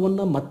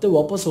ಲಾಭವನ್ನು ಮತ್ತೆ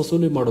ವಾಪಸ್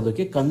ವಸೂಲಿ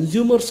ಮಾಡೋದಕ್ಕೆ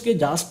ಕನ್ಸ್ಯೂಮರ್ಸ್ಗೆ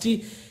ಜಾಸ್ತಿ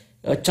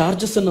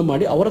ಚಾರ್ಜಸ್ ಅನ್ನು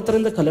ಮಾಡಿ ಅವ್ರ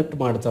ಹತ್ರದಿಂದ ಕಲೆಕ್ಟ್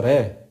ಮಾಡ್ತಾರೆ.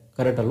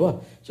 ಕರೆಕ್ಟ್ ಅಲ್ವಾ?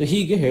 ಸೊ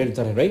ಹೀಗೆ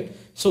ಹೇಳ್ತಾರೆ, right?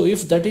 So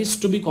if that is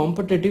to B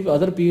competitive,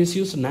 other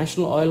PSUs,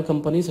 national oil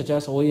company such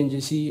as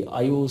ONGC,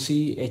 IOC,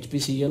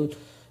 HPCL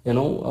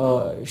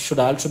should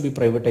also be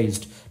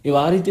privatized. ನೀವು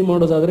ಆ ರೀತಿ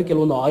ಮಾಡೋದಾದ್ರೆ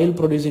ಕೆಲವೊಂದು ಆಯಿಲ್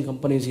ಪ್ರೊಡ್ಯೂಸಿಂಗ್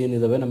ಕಂಪನೀಸ್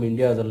ಏನಿದಾವೆ ನಮ್ಮ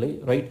ಇಂಡಿಯಾದಲ್ಲಿ,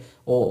 ರೈಟ್,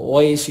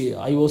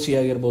 IOC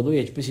ಆಗಿರ್ಬೋದು,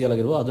 HPCL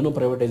ಆಗಿರ್ಬೋದು, ಅದನ್ನು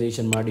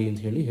ಪ್ರೈವೇಟೈಸೇಷನ್ ಮಾಡಿ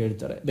ಅಂತ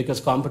ಹೇಳ್ತಾರೆ.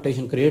 ಬಿಕಾಸ್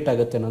ಕಾಂಪಿಟೇಷನ್ ಕ್ರಿಯೇಟ್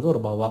ಆಗುತ್ತೆ ಅನ್ನೋದು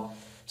ಅವ್ರ ಭಾವ.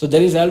 So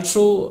there is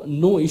also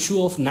no issue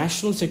of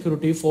national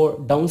security for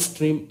down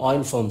stream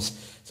oil firms.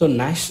 So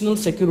national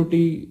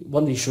security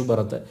ಒಂದು ಇಶ್ಯೂ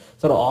ಬರುತ್ತೆ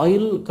ಸರ್.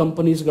 ಆಯಿಲ್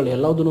ಕಂಪನೀಸ್ಗಳು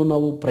ಎಲ್ಲದನ್ನು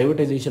ನಾವು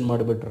ಪ್ರೈವೇಟೈಸೇಷನ್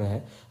ಮಾಡಿಬಿಟ್ರೆ,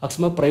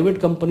 ಅಕಸ್ಮಾತ್ ಪ್ರೈವೇಟ್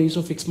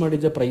ಕಂಪನೀಸು ಫಿಕ್ಸ್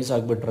ಮಾಡಿದ್ದೆ ಪ್ರೈಸ್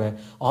ಆಗಿಬಿಟ್ರೆ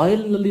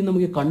ಆಯಿಲ್ನಲ್ಲಿ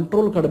ನಮಗೆ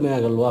ಕಂಟ್ರೋಲ್ ಕಡಿಮೆ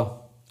ಆಗಲ್ವಾ?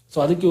 ಸೊ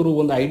ಅದಕ್ಕೆ ಇವರು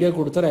ಒಂದು ಐಡಿಯಾ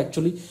ಕೊಡ್ತಾರೆ.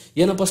 ಆ್ಯಕ್ಚುಲಿ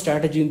ಏನಪ್ಪ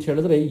ಸ್ಟ್ರಾಟಜಿ ಅಂತ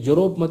ಹೇಳಿದ್ರೆ,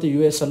 ಯುರೋಪ್ ಮತ್ತು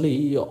US ಅಲ್ಲಿ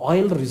ಈ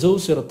ಆಯಿಲ್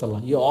ರಿಸರ್ವ್ಸ್ ಇರುತ್ತಲ್ಲ,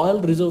 ಈ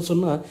ಆಯಿಲ್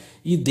ರಿಸರ್ವ್ಸನ್ನು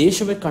ಈ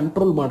ದೇಶವೇ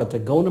ಕಂಟ್ರೋಲ್ ಮಾಡುತ್ತೆ,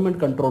 ಗೌರ್ಮೆಂಟ್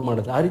ಕಂಟ್ರೋಲ್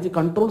ಮಾಡುತ್ತೆ. ಆ ರೀತಿ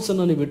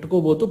ಕಂಟ್ರೋಲ್ಸನ್ನು ನೀವು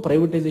ಇಟ್ಕೋಬೋದು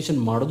ಪ್ರೈವೇಟೈಸೇಷನ್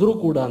ಮಾಡಿದ್ರೂ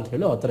ಕೂಡ ಅಂತ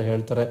ಹೇಳಿ ಆ ಥರ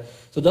ಹೇಳ್ತಾರೆ.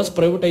 So Dus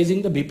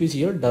ಪ್ರೈವೇಟೈಸಿಂಗ್ the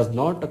BPCL does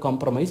not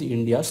compromise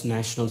India's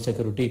national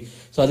security.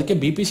 So ಅದಕ್ಕೆ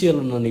BPCL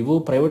ಅನ್ನು ನೀವು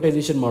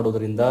ಪ್ರೈವೇಟೈಸೇಷನ್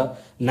ಮಾಡೋದ್ರಿಂದ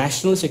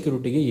ನ್ಯಾಷನಲ್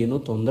ಸೆಕ್ಯೂರಿಟಿಗೆ ಏನೂ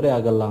ತೊಂದರೆ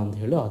ಆಗಲ್ಲ ಅಂತ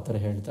ಹೇಳಿ ಆ ಥರ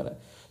ಹೇಳ್ತಾರೆ.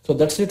 So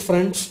that's it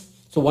friends.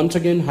 So once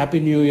again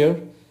happy new year.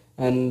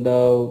 And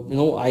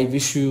I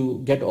wish you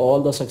get all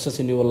the success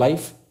in your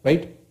life,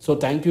 right? So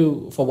thank you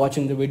for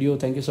watching the video.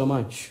 Thank you so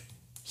much.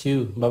 See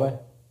you. Bye bye.